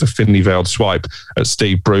football. That was a thinly veiled swipe at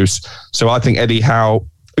Steve Bruce. So I think Eddie Howe,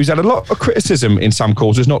 who's had a lot of criticism in some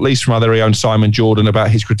quarters, not least from our very own Simon Jordan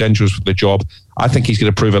about his credentials for the job, I think he's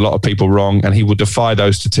going to prove a lot of people wrong, and he will defy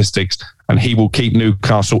those statistics, and he will keep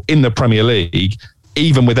Newcastle in the Premier League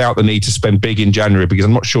even without the need to spend big in January, because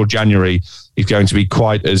I'm not sure January is going to be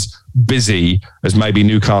quite as busy as maybe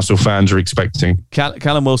Newcastle fans are expecting.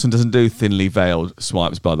 Callum Wilson doesn't do thinly veiled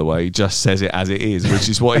swipes, by the way. He just says it as it is, which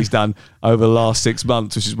is what he's done over the last 6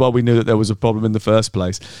 months, which is why we knew that there was a problem in the first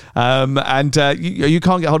place. You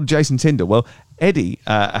can't get hold of Jason Tyndall. Well, Eddie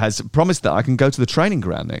has promised that I can go to the training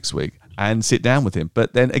ground next week and sit down with him.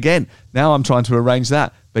 But then again, now I'm trying to arrange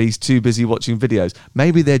that, but he's too busy watching videos.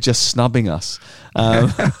 Maybe they're just snubbing us.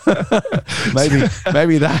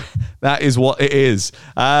 Maybe that is what it is.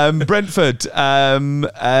 Brentford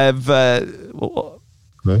have... Oh,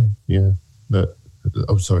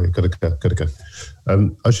 sorry, gotta go. I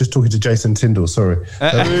was just talking to Jason Tyndall, sorry.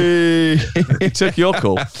 He took your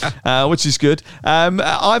call, which is good.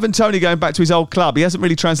 Ivan Toney going back to his old club. He hasn't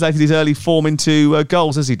really translated his early form into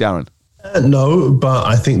goals, has he, Darren? No, but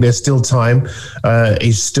I think there's still time.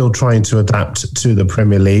 He's still trying to adapt to the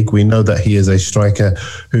Premier League. We know that he is a striker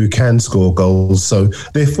who can score goals. So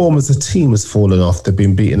their form as a team has fallen off. They've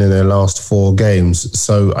been beaten in their last 4 games.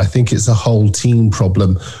 So I think it's a whole team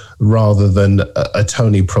problem rather than a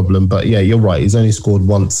Tony problem. But yeah, you're right. He's only scored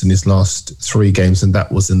once in his last 3 games, and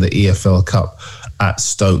that was in the EFL Cup at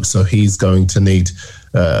Stoke. So he's going to need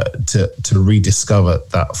to rediscover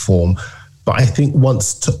that form. But I think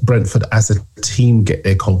once Brentford as a team get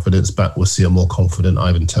their confidence back, we'll see a more confident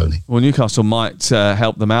Ivan Toney. Well, Newcastle might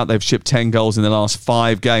help them out. They've shipped 10 goals in the last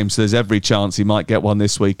 5 games, so there's every chance he might get one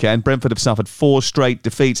this weekend. Brentford have suffered 4 straight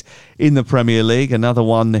defeats in the Premier League. Another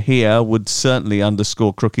one here would certainly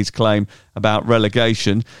underscore Crookie's claim about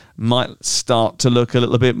relegation. Might start to look a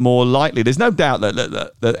little bit more likely. There's no doubt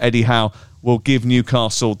that Eddie Howe will give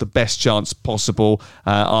Newcastle the best chance possible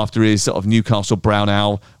after his sort of Newcastle brown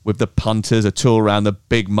owl with the punters, a tour around the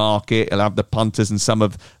big market. He'll have the punters and some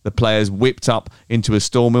of the players whipped up into a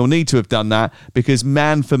storm. He'll need to have done that because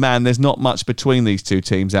man for man, there's not much between these 2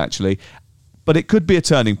 teams actually. But it could be a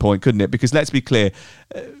turning point, couldn't it? Because let's be clear,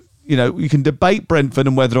 you can debate Brentford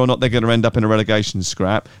and whether or not they're going to end up in a relegation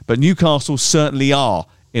scrap, but Newcastle certainly are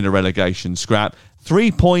in a relegation scrap. 3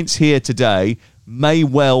 points here today may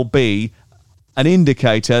well be an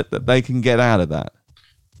indicator that they can get out of that.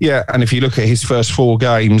 Yeah, and if you look at his first 4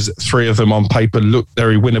 games, 3 of them on paper look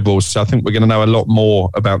very winnable. So I think we're going to know a lot more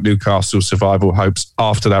about Newcastle's survival hopes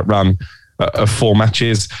after that run of 4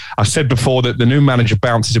 matches. I said before that the new manager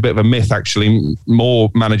bounce is a bit of a myth, actually. More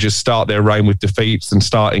managers start their reign with defeats than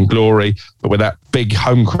start in glory. But with that big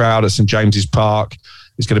home crowd at St James's Park,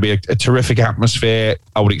 it's going to be a terrific atmosphere.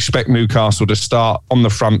 I would expect Newcastle to start on the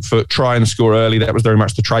front foot, try and score early. That was very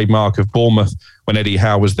much the trademark of Bournemouth when Eddie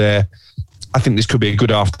Howe was there. I think this could be a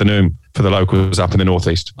good afternoon for the locals up in the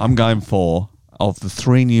northeast. I'm going for of the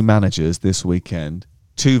 3 new managers this weekend,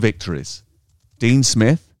 2 victories. Dean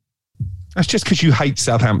Smith. That's just because you hate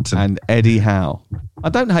Southampton. And Eddie Howe. I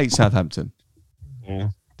don't hate Southampton. Yeah.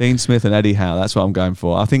 Dean Smith and Eddie Howe. That's what I'm going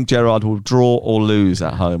for. I think Gerrard will draw or lose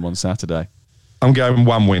at home on Saturday. I'm going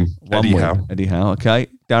 1 win. Eddie Howe. Eddie Howe. Okay.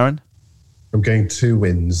 Darren? I'm going 2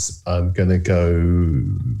 wins. I'm going to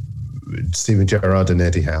go Steven Gerrard and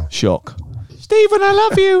Eddie Howe. Shock. Stephen, I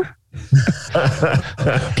love you.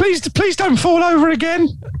 Please don't fall over again.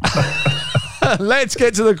 Let's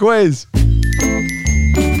get to the quiz.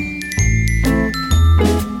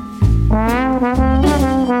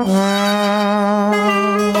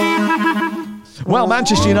 Well,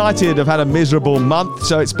 Manchester United have had a miserable month,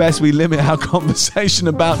 so it's best we limit our conversation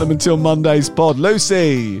about them until Monday's pod.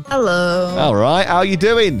 Lucy. Hello. All right, how are you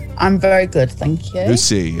doing? I'm very good, thank you.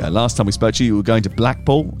 Lucy, last time we spoke to you, you were going to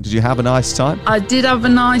Blackpool. Did you have a nice time? I did have a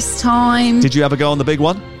nice time. Did you ever go on the big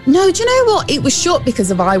one? No, do you know what? It was shut because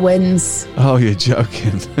of iWins. Oh, you're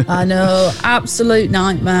joking. I know, absolute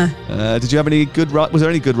nightmare. Did you have any good rides? Was there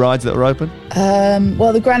any good rides that were open?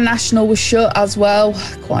 Well, the Grand National was shut as well.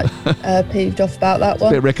 Quite peeved off about that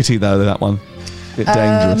one. Bit rickety though, that one. Bit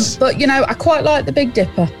dangerous. But you know, I quite like the Big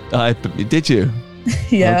Dipper. Did you?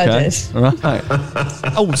 Yeah, okay. I did. Right.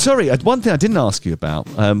 Oh, sorry. One thing I didn't ask you about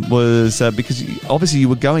was because obviously you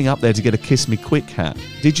were going up there to get a Kiss Me Quick hat.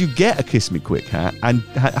 Did you get a Kiss Me Quick hat, and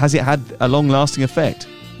has it had a long-lasting effect?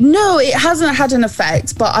 No, it hasn't had an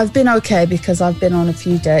effect, but I've been okay because I've been on a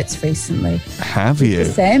few dates recently. Have you? The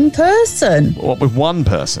same person. What, with one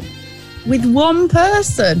person? With one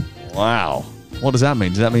person. Wow. What does that mean?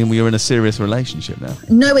 Does that mean we're in a serious relationship now?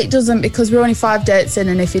 No, it doesn't, because we're only 5 dates in,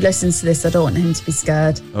 and if he listens to this, I don't want him to be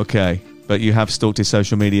scared. Okay. But you have stalked his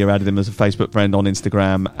social media, added him as a Facebook friend on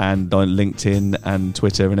Instagram and on LinkedIn and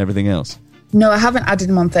Twitter and everything else? No, I haven't added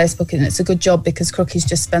him on Facebook, and it's a good job because Crookie's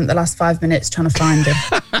just spent the last 5 minutes trying to find him.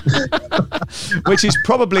 Which is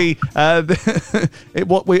probably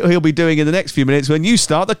what he'll be doing in the next few minutes when you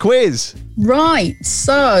start the quiz. Right,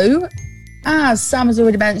 so as Sam has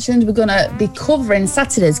already mentioned, we're going to be covering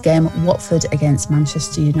Saturday's game, Watford against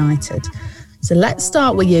Manchester United. So let's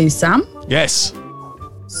start with you, Sam. Yes.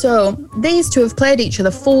 So these two have played each other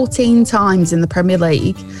 14 times in the Premier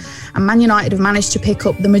League, and Man United have managed to pick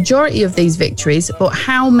up the majority of these victories, but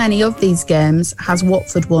how many of these games has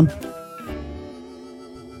Watford won?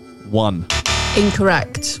 1.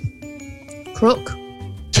 Incorrect. Crook?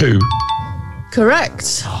 2.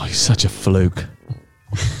 Correct. Oh, you're such a fluke.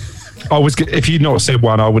 If you'd not said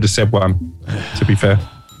 1, I would have said 1, to be fair.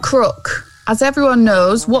 Crook. As everyone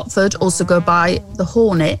knows, Watford also go by the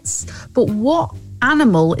Hornets, but what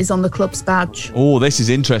animal is on the club's badge? Oh, this is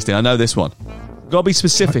interesting. I know this one. Got to be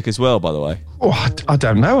specific as well, by the way. Oh, I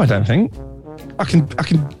don't know. I don't think I can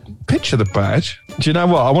picture the badge. Do you know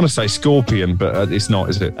what? I want to say scorpion, but it's not,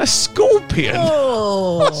 is it? A scorpion?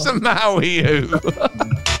 Oh. What's the matter with you?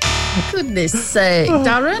 Goodness sake,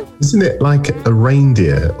 Darren? Isn't it like a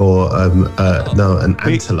reindeer or an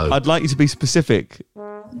antelope? I'd like you to be specific.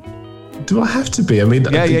 Do I have to be? I mean,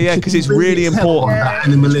 yeah, because it's really important. What that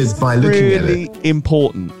animal is by looking at it. Really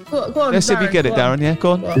important. Go on, Let's see if you get it, Darren. Yeah,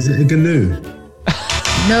 go on. Is it a gnu?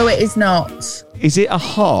 No, it is not. Is it a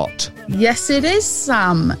heart? Yes, it is,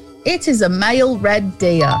 Sam. It is a male red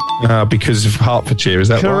deer. Because of Hertfordshire, is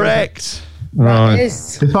that correct? Right.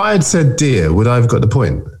 If I had said deer, would I have got the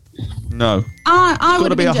point? No. I It's got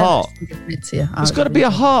to be a heart. It It's got to be a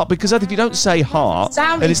heart, because if you don't say heart,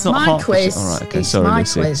 Sam, then it's not my heart. quiz. All right, okay. It's Sorry, my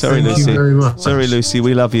Lucy. quiz. Sorry, Thank Lucy. you very much. Sorry, Lucy.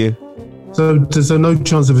 We love you. So, is there no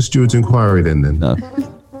chance of a steward's inquiry then? No.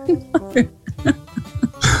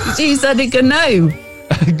 She said a gnu.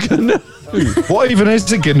 Gnu. What even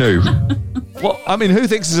is a gnu? What? I mean, who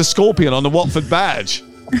thinks there's a scorpion on the Watford badge?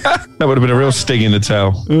 That would have been a real sting in the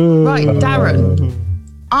tail. Right, Darren.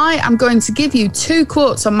 I am going to give you 2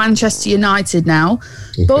 quotes on Manchester United now.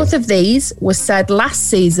 Okay. Both of these were said last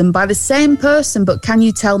season by the same person, but can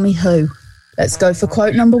you tell me who? Let's go for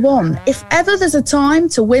quote number 1. If ever there's a time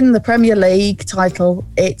to win the Premier League title,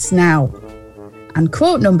 it's now. And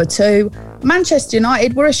quote number 2, Manchester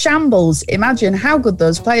United were a shambles. Imagine how good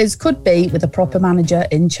those players could be with a proper manager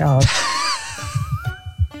in charge.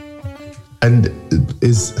 And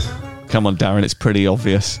is... Come on, Darren, it's pretty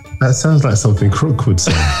obvious. That sounds like something Crook would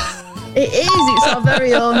say. It is. It's our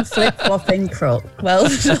very own flip-flopping Crook. Well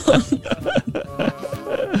done.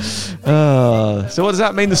 So what does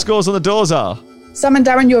that mean the scores on the doors are? Sam and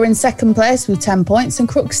Darren, you're in second place with 10 points, and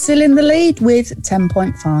Crook's still in the lead with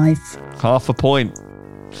 10.5. Half a point.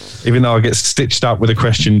 Even though I get stitched up with the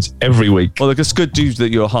questions every week. Well, it's good news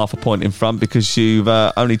that you're half a point in front because you've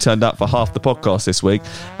only turned up for half the podcast this week.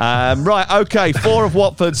 Right, okay. 4 of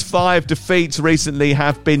Watford's 5 defeats recently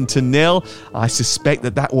have been to 0. I suspect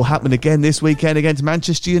that will happen again this weekend against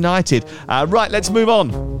Manchester United. Right, let's move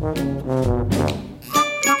on.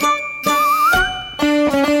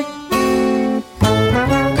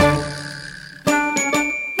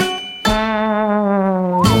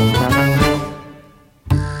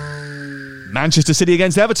 Manchester City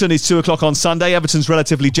against Everton is 2 o'clock on Sunday. Everton's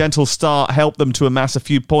relatively gentle start helped them to amass a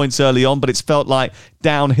few points early on, but it's felt like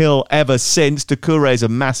downhill ever since. Doucouré is a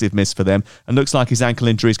massive miss for them and looks like his ankle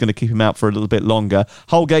injury is going to keep him out for a little bit longer.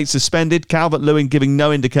 Holgate suspended, Calvert-Lewin giving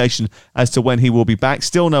no indication as to when he will be back.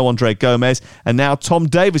 Still no Andre Gomez, and now Tom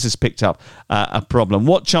Davies has picked up a problem.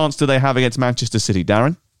 What chance do they have against Manchester City,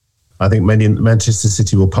 Darren? I think Manchester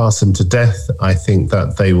City will pass them to death. I think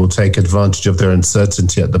that they will take advantage of their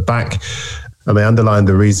uncertainty at the back. And they underline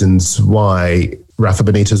the reasons why Rafa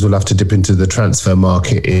Benitez will have to dip into the transfer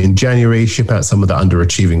market in January, ship out some of the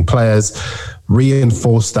underachieving players,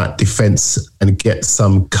 reinforce that defence and get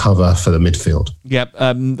some cover for the midfield. Yep,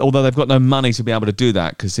 although they've got no money to be able to do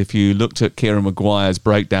that, because if you looked at Kieran Maguire's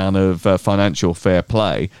breakdown of financial fair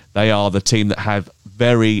play, they are the team that have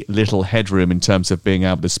very little headroom in terms of being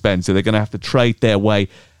able to spend. So they're going to have to trade their way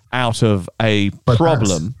out of a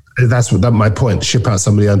problem. That's my point. Ship out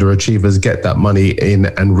some of the underachievers, get that money in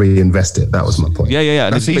and reinvest it. That was my point. Yeah.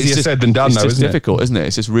 That's easier said than done, though, isn't it? It's difficult, isn't it?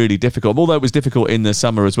 It's just really difficult. Although it was difficult in the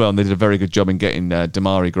summer as well, and they did a very good job in getting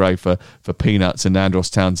Damari Gray for peanuts and Andros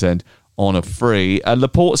Townsend on a free.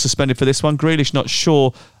 Laporte suspended for this one. Grealish not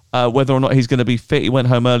sure whether or not he's going to be fit. He went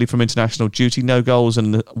home early from international duty. No goals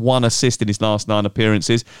and 1 assist in his last 9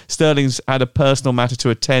 appearances. Sterling's had a personal matter to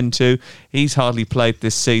attend to. He's hardly played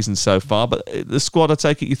this season so far. But the squad, I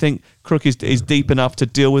take it, you think Crook is deep enough to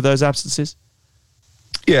deal with those absences?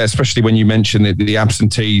 Yeah, especially when you mention the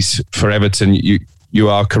absentees for Everton. You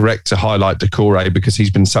are correct to highlight Doucouré because he's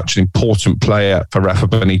been such an important player for Rafa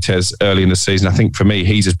Benitez early in the season. I think for me,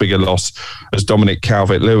 he's as big a loss as Dominic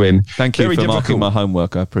Calvert-Lewin. Thank you for marking my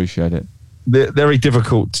homework. I appreciate it. Very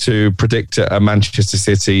difficult to predict a Manchester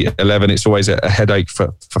City 11. It's always a headache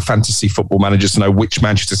for fantasy football managers to know which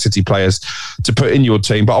Manchester City players to put in your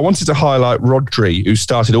team. But I wanted to highlight Rodri, who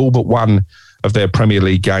started all but one of their Premier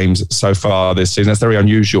League games so far this season. That's very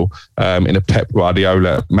unusual in a Pep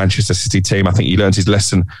Guardiola Manchester City team. I think he learned his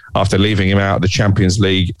lesson after leaving him out of the Champions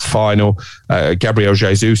League final. Gabriel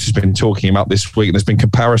Jesus has been talking him up this week, and there's been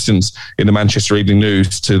comparisons in the Manchester Evening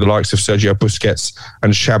News to the likes of Sergio Busquets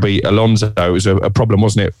and Xabi Alonso. It was a problem,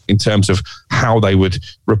 wasn't it, in terms of how they would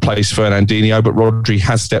replace Fernandinho, but Rodri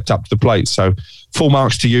has stepped up to the plate. So full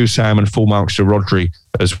marks to you, Sam, and full marks to Rodri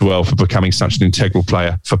as well for becoming such an integral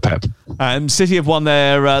player for Pep. City have won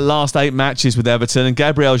their last 8 matches with Everton, and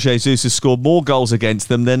Gabriel Jesus has scored more goals against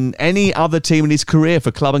them than any other team in his career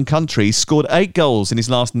for club and country. He's scored 8 goals in his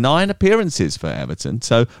last 9 appearances for Everton.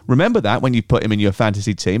 So remember that when you put him in your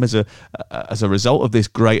fantasy team as a result of this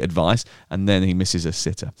great advice, and then he misses a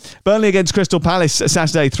sitter. Burnley against Crystal Palace,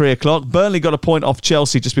 Saturday 3 o'clock. Burnley got a point off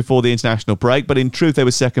Chelsea just before the international break, but in truth they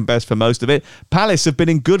were second best for most of it. Palace have been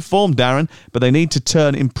in good form, Darren, but they need to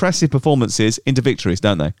turn impressive performances into victories,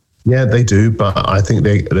 don't they? Yeah, they do, but I think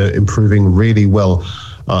they're improving really well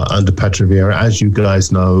under Patrick Vieira. As you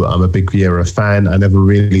guys know, I'm a big Vieira fan. I never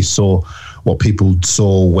really saw what people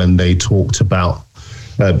saw when they talked about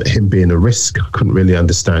him being a risk. I couldn't really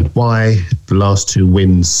understand why. The last 2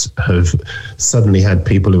 wins have suddenly had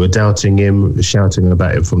people who are doubting him, shouting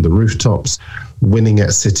about him from the rooftops. Winning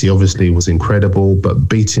at City obviously was incredible, but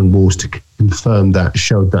beating Wolves to confirm that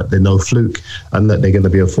showed that they're no fluke and that they're going to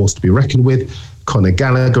be a force to be reckoned with. Conor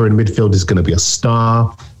Gallagher in midfield is going to be a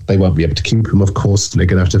star. They won't be able to keep him, of course, and they're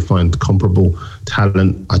going to have to find comparable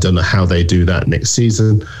talent. I don't know how they do that next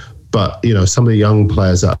season. But, you know, some of the young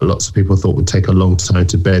players that lots of people thought would take a long time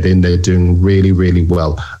to bed in, they're doing really, really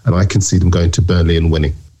well. And I can see them going to Burnley and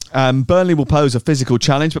winning. Burnley will pose a physical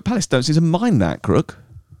challenge, but Palace don't seem to mind that, Crook.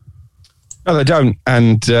 No, they don't.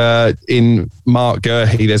 And in Mark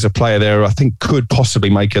Gurhey, there's a player there who I think could possibly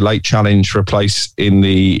make a late challenge for a place in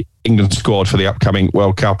the England squad for the upcoming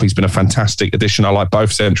World Cup. He's been a fantastic addition. I like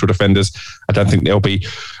both central defenders. I don't think they'll be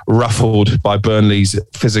ruffled by Burnley's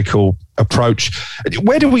physical approach.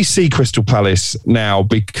 Where do we see Crystal Palace now?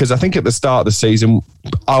 Because I think at the start of the season,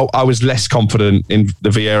 I was less confident in the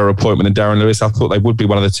Vieira appointment than Darren Lewis. I thought they would be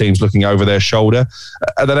one of the teams looking over their shoulder.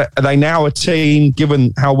 Are they now a team,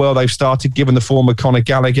 given how well they've started, given the form of Conor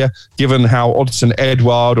Gallagher, given how Odsonne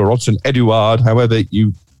Edouard, however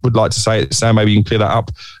you would like to say it, Sam, maybe you can clear that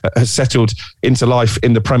up, has settled into life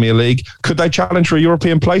in the Premier League. Could they challenge for a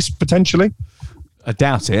European place potentially? I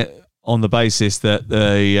doubt it. On the basis that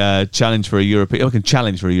they can challenge for a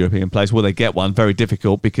European place. Will they get one? Very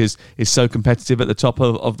difficult, because it's so competitive at the top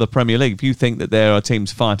of the Premier League. If you think that there are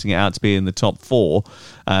teams fighting it out to be in the top four,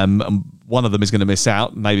 one of them is going to miss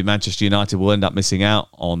out. Maybe Manchester United will end up missing out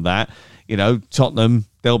on that. You know, Tottenham,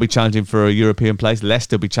 they'll be challenging for a European place.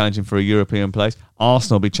 Leicester will be challenging for a European place.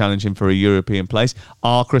 Arsenal will be challenging for a European place.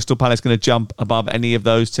 Are Crystal Palace going to jump above any of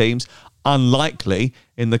those teams? Unlikely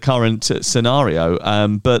in the current scenario,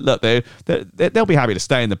 but look, they'll be happy to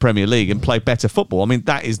stay in the Premier League and play better football. I mean,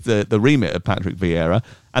 that is the remit of Patrick Vieira,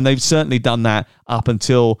 and they've certainly done that up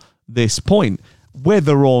until this point.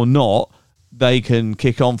 Whether or not they can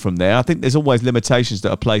kick on from there, I think there's always limitations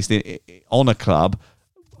that are placed on a club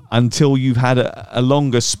until you've had a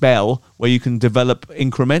longer spell where you can develop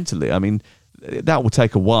incrementally. I mean, that will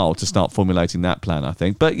take a while to start formulating that plan, I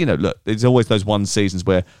think. But, you know, look, there's always those one seasons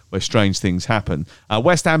where strange things happen.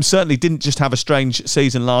 West Ham certainly didn't just have a strange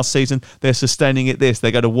season last season. They're sustaining it this.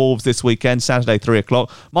 They go to Wolves this weekend, Saturday, 3:00.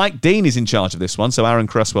 Mike Dean is in charge of this one, so Aaron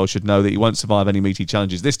Cresswell should know that he won't survive any meaty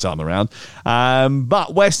challenges this time around.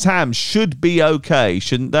 But West Ham should be okay,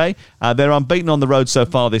 shouldn't they? They're unbeaten on the road so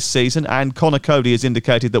far this season, and Connor Cody has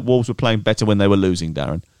indicated that Wolves were playing better when they were losing,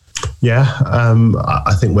 Darren. Yeah,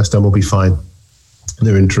 I think West Ham will be fine.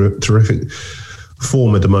 They're in terrific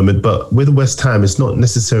form at the moment. But with West Ham, it's not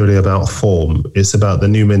necessarily about form. It's about the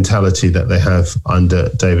new mentality that they have under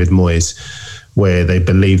David Moyes, where they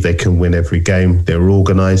believe they can win every game. They're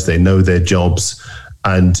organised. They know their jobs.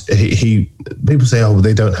 And people say, oh,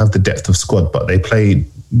 they don't have the depth of squad, but they play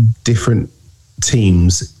different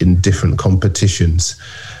teams in different competitions.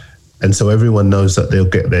 And so everyone knows that they'll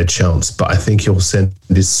get their chance. But I think he'll send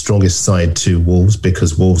his strongest side to Wolves,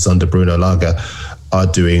 because Wolves under Bruno Lage are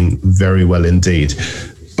doing very well indeed.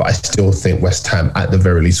 But I still think West Ham, at the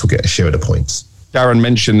very least, will get a share of the points. Darren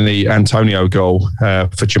mentioned the Antonio goal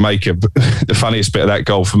for Jamaica. The funniest bit of that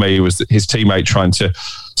goal for me was his teammate trying to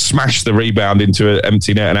smash the rebound into an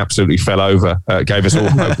empty net and absolutely fell over. Gave us all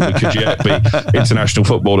hope that we could yet be international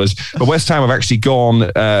footballers. But West Ham have actually gone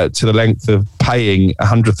to the length of paying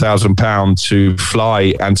 £100,000 to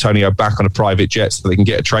fly Antonio back on a private jet so they can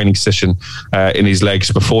get a training session in his legs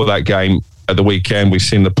before that game at the weekend. We've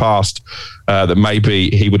seen in the past that maybe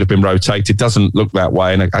he would have been rotated. Doesn't look that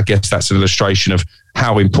way, and I guess that's an illustration of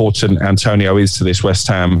how important Antonio is to this West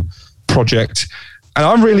Ham project. And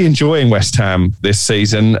I'm really enjoying West Ham this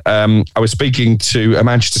season. I was speaking to a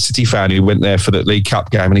Manchester City fan who went there for the League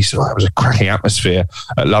Cup game, and he said, it was a cracking atmosphere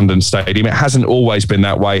at London Stadium. It hasn't always been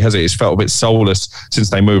that way, has it? It's felt a bit soulless since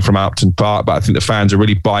they moved from Upton Park, but I think the fans are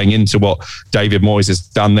really buying into what David Moyes has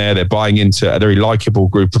done there. They're buying into a very likeable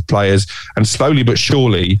group of players, and slowly but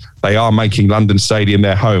surely they are making London Stadium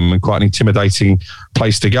their home and quite an intimidating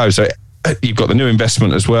place to go. So you've got the new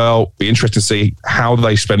investment as well. Be interested to see how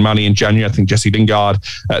they spend money in January. I think Jesse Lingard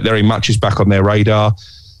very much is back on their radar.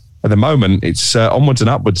 At the moment, it's onwards and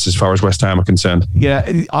upwards as far as West Ham are concerned.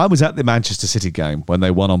 Yeah, I was at the Manchester City game when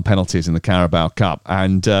they won on penalties in the Carabao Cup,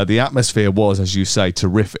 and the atmosphere was, as you say,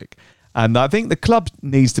 terrific. And I think the club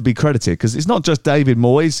needs to be credited, because it's not just David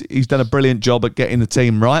Moyes. He's done a brilliant job at getting the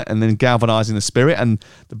team right and then galvanising the spirit, and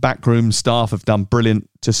the backroom staff have done brilliant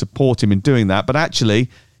to support him in doing that. But actually,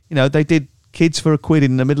 you know, they did Kids for a Quid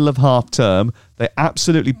in the middle of half term. They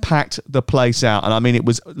absolutely packed the place out. And I mean, it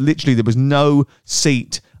was literally, there was no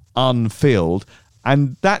seat unfilled.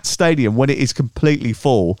 And that stadium, when it is completely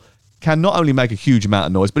full, can not only make a huge amount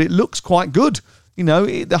of noise, but it looks quite good. You know,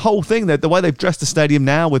 the whole thing, the way they've dressed the stadium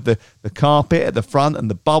now with the carpet at the front and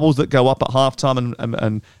the bubbles that go up at halftime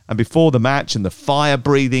and before the match, and the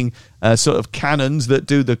fire-breathing sort of cannons that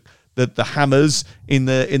do the hammers in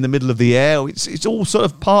the middle of the air. It's all sort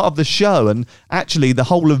of part of the show, and actually the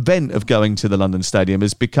whole event of going to the London Stadium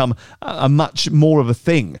has become a much more of a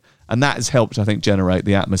thing, and that has helped, I think, generate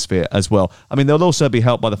the atmosphere as well. I mean, they'll also be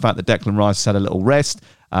helped by the fact that Declan Rice has had a little rest.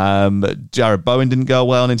 Jared Bowen didn't go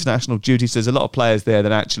well on international duty, so there's a lot of players there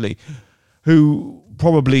that actually, who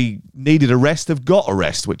probably needed a rest, have got a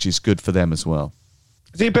rest, which is good for them as well.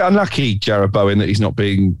 Is he a bit unlucky, Jared Bowen, that he's not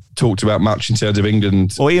being talked about much in terms of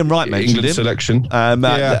England? Well, Ian Wright mentioned England him. Selection.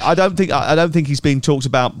 Yeah. I don't think he's being talked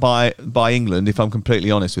about by England, if I'm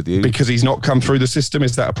completely honest with you. Because he's not come through the system.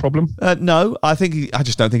 Is that a problem? No, I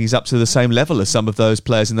just don't think he's up to the same level as some of those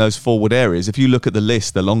players in those forward areas. If you look at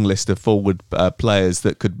the long list of forward players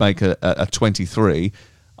that could make a 23,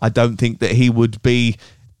 I don't think that he would be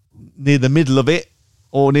near the middle of it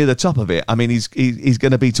or near the top of it, I mean, he's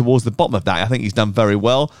going to be towards the bottom of that. I think he's done very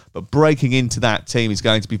well, but breaking into that team is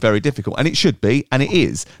going to be very difficult, and it should be, and it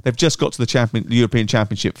is. They've just got to the European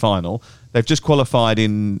Championship final. They've just qualified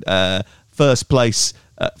in first place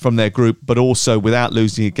from their group, but also without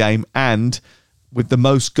losing a game, and with the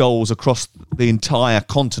most goals across the entire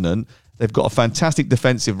continent. They've got a fantastic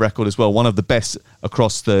defensive record as well, one of the best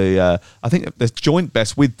across the, I think the joint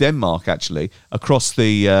best with Denmark, actually, across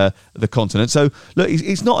the continent. So, look,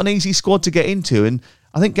 it's not an easy squad to get into, and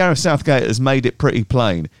I think Gareth Southgate has made it pretty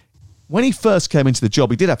plain. When he first came into the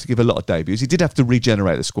job, he did have to give a lot of debuts. He did have to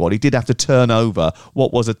regenerate the squad. He did have to turn over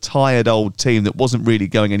what was a tired old team that wasn't really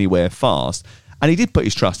going anywhere fast. And he did put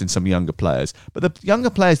his trust in some younger players. But the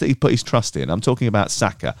younger players that he put his trust in, I'm talking about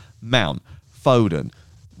Saka, Mount, Foden,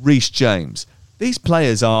 Reece James. These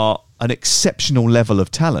players are an exceptional level of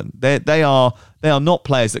talent. They are not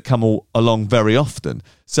players that come along very often.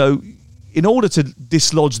 So in order to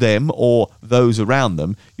dislodge them or those around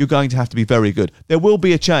them, you're going to have to be very good. There will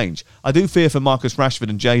be a change. I do fear for Marcus Rashford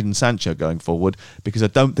and Jadon Sancho going forward, because I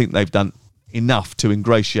don't think they've done enough to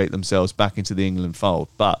ingratiate themselves back into the England fold.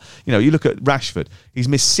 But, you know, you look at Rashford, he's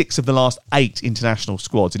missed 6 of the last 8 international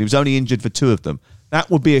squads, and he was only injured for 2 of them. That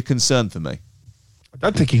would be a concern for me. I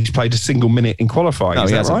don't think he's played a single minute in qualifying. No,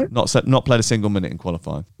 is he that hasn't. right? Not played a single minute in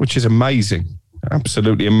qualifying. Which is amazing.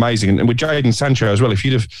 Absolutely amazing. And with Jadon Sancho as well, if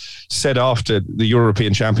you'd have said after the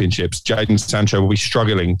European Championships, Jadon Sancho will be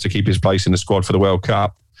struggling to keep his place in the squad for the World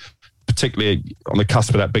Cup, particularly on the cusp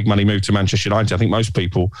of that big money move to Manchester United, I think most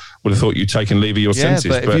people would have thought you'd taken leave of your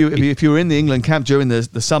senses. But if you were in the England camp during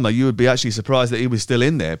the summer, you would be actually surprised that he was still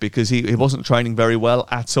in there, because he wasn't training very well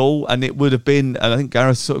at all. And it would have been, and I think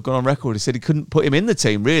Gareth sort of gone on record, he said he couldn't put him in the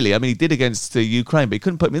team, really. I mean, he did against Ukraine, but he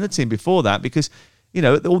couldn't put him in the team before that because, you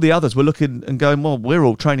know, all the others were looking and going, well, we're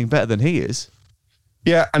all training better than he is.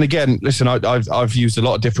 Yeah, and again, listen, I've used a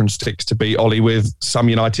lot of different sticks to beat Ollie with. Some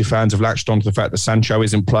United fans have latched onto the fact that Sancho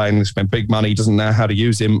isn't playing. They spent big money, doesn't know how to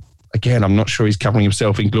use him. Again, I'm not sure he's covering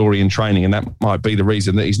himself in glory in training, and that might be the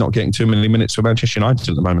reason that he's not getting too many minutes for Manchester United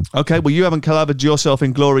at the moment. Okay, well, you haven't covered yourself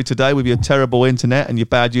in glory today with your terrible internet and your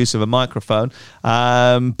bad use of a microphone.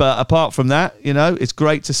 But apart from that, you know, it's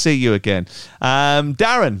great to see you again.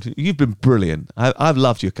 Darren, you've been brilliant. I've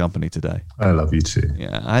loved your company today. I love you too.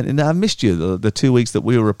 Yeah, and I missed you the 2 weeks that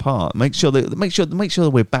we were apart. Make sure that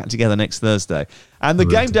we're back together next Thursday. And the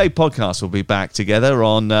Game Day podcast will be back together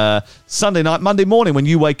on Sunday night, Monday morning, when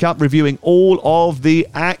you wake up, reviewing all of the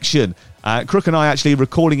action. Crook and I actually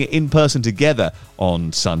recording it in person together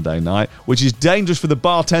on Sunday night, which is dangerous for the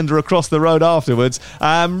bartender across the road afterwards.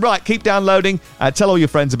 Right, keep downloading. Tell all your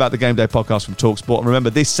friends about the Game Day podcast from TalkSport. And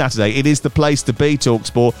remember, this Saturday, it is the place to be,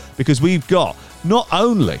 TalkSport, because we've got not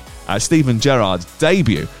only Steven Gerrard's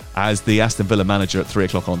debut as the Aston Villa manager at 3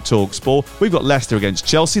 o'clock on TalkSport, we've got Leicester against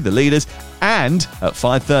Chelsea, the leaders, and at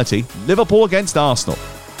 5:30, Liverpool against Arsenal.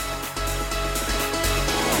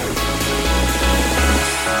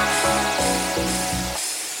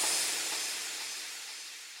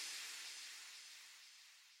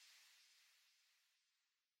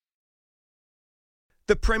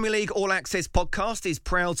 The Premier League All Access podcast is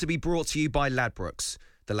proud to be brought to you by Ladbrokes.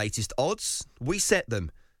 The latest odds, we set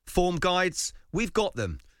them. Form guides, we've got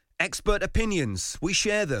them. Expert opinions, we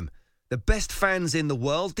share them. The best fans in the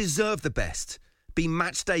world deserve the best. Be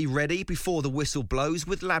match day ready before the whistle blows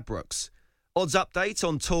with Ladbrokes. Odds update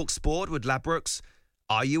on TalkSport with Ladbrokes.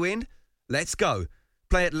 Are you in? Let's go.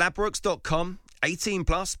 Play at ladbrokes.com. 18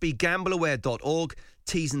 plus. BeGambleAware.org.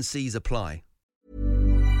 T's and C's apply.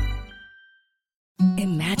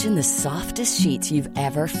 Imagine the softest sheets you've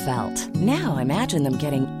ever felt. Now imagine them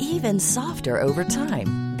getting even softer over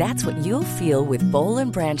time. That's what you'll feel with Boll &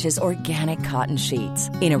 Branch's organic cotton sheets.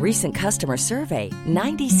 In a recent customer survey,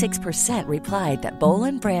 96% replied that Boll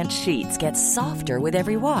 & Branch sheets get softer with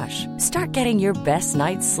every wash. Start getting your best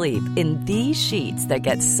night's sleep in these sheets that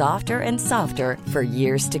get softer and softer for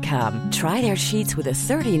years to come. Try their sheets with a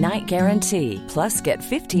 30-night guarantee. Plus, get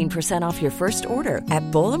 15% off your first order at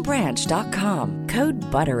bollandbranch.com. Code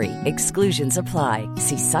BUTTERY. Exclusions apply.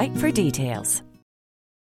 See site for details.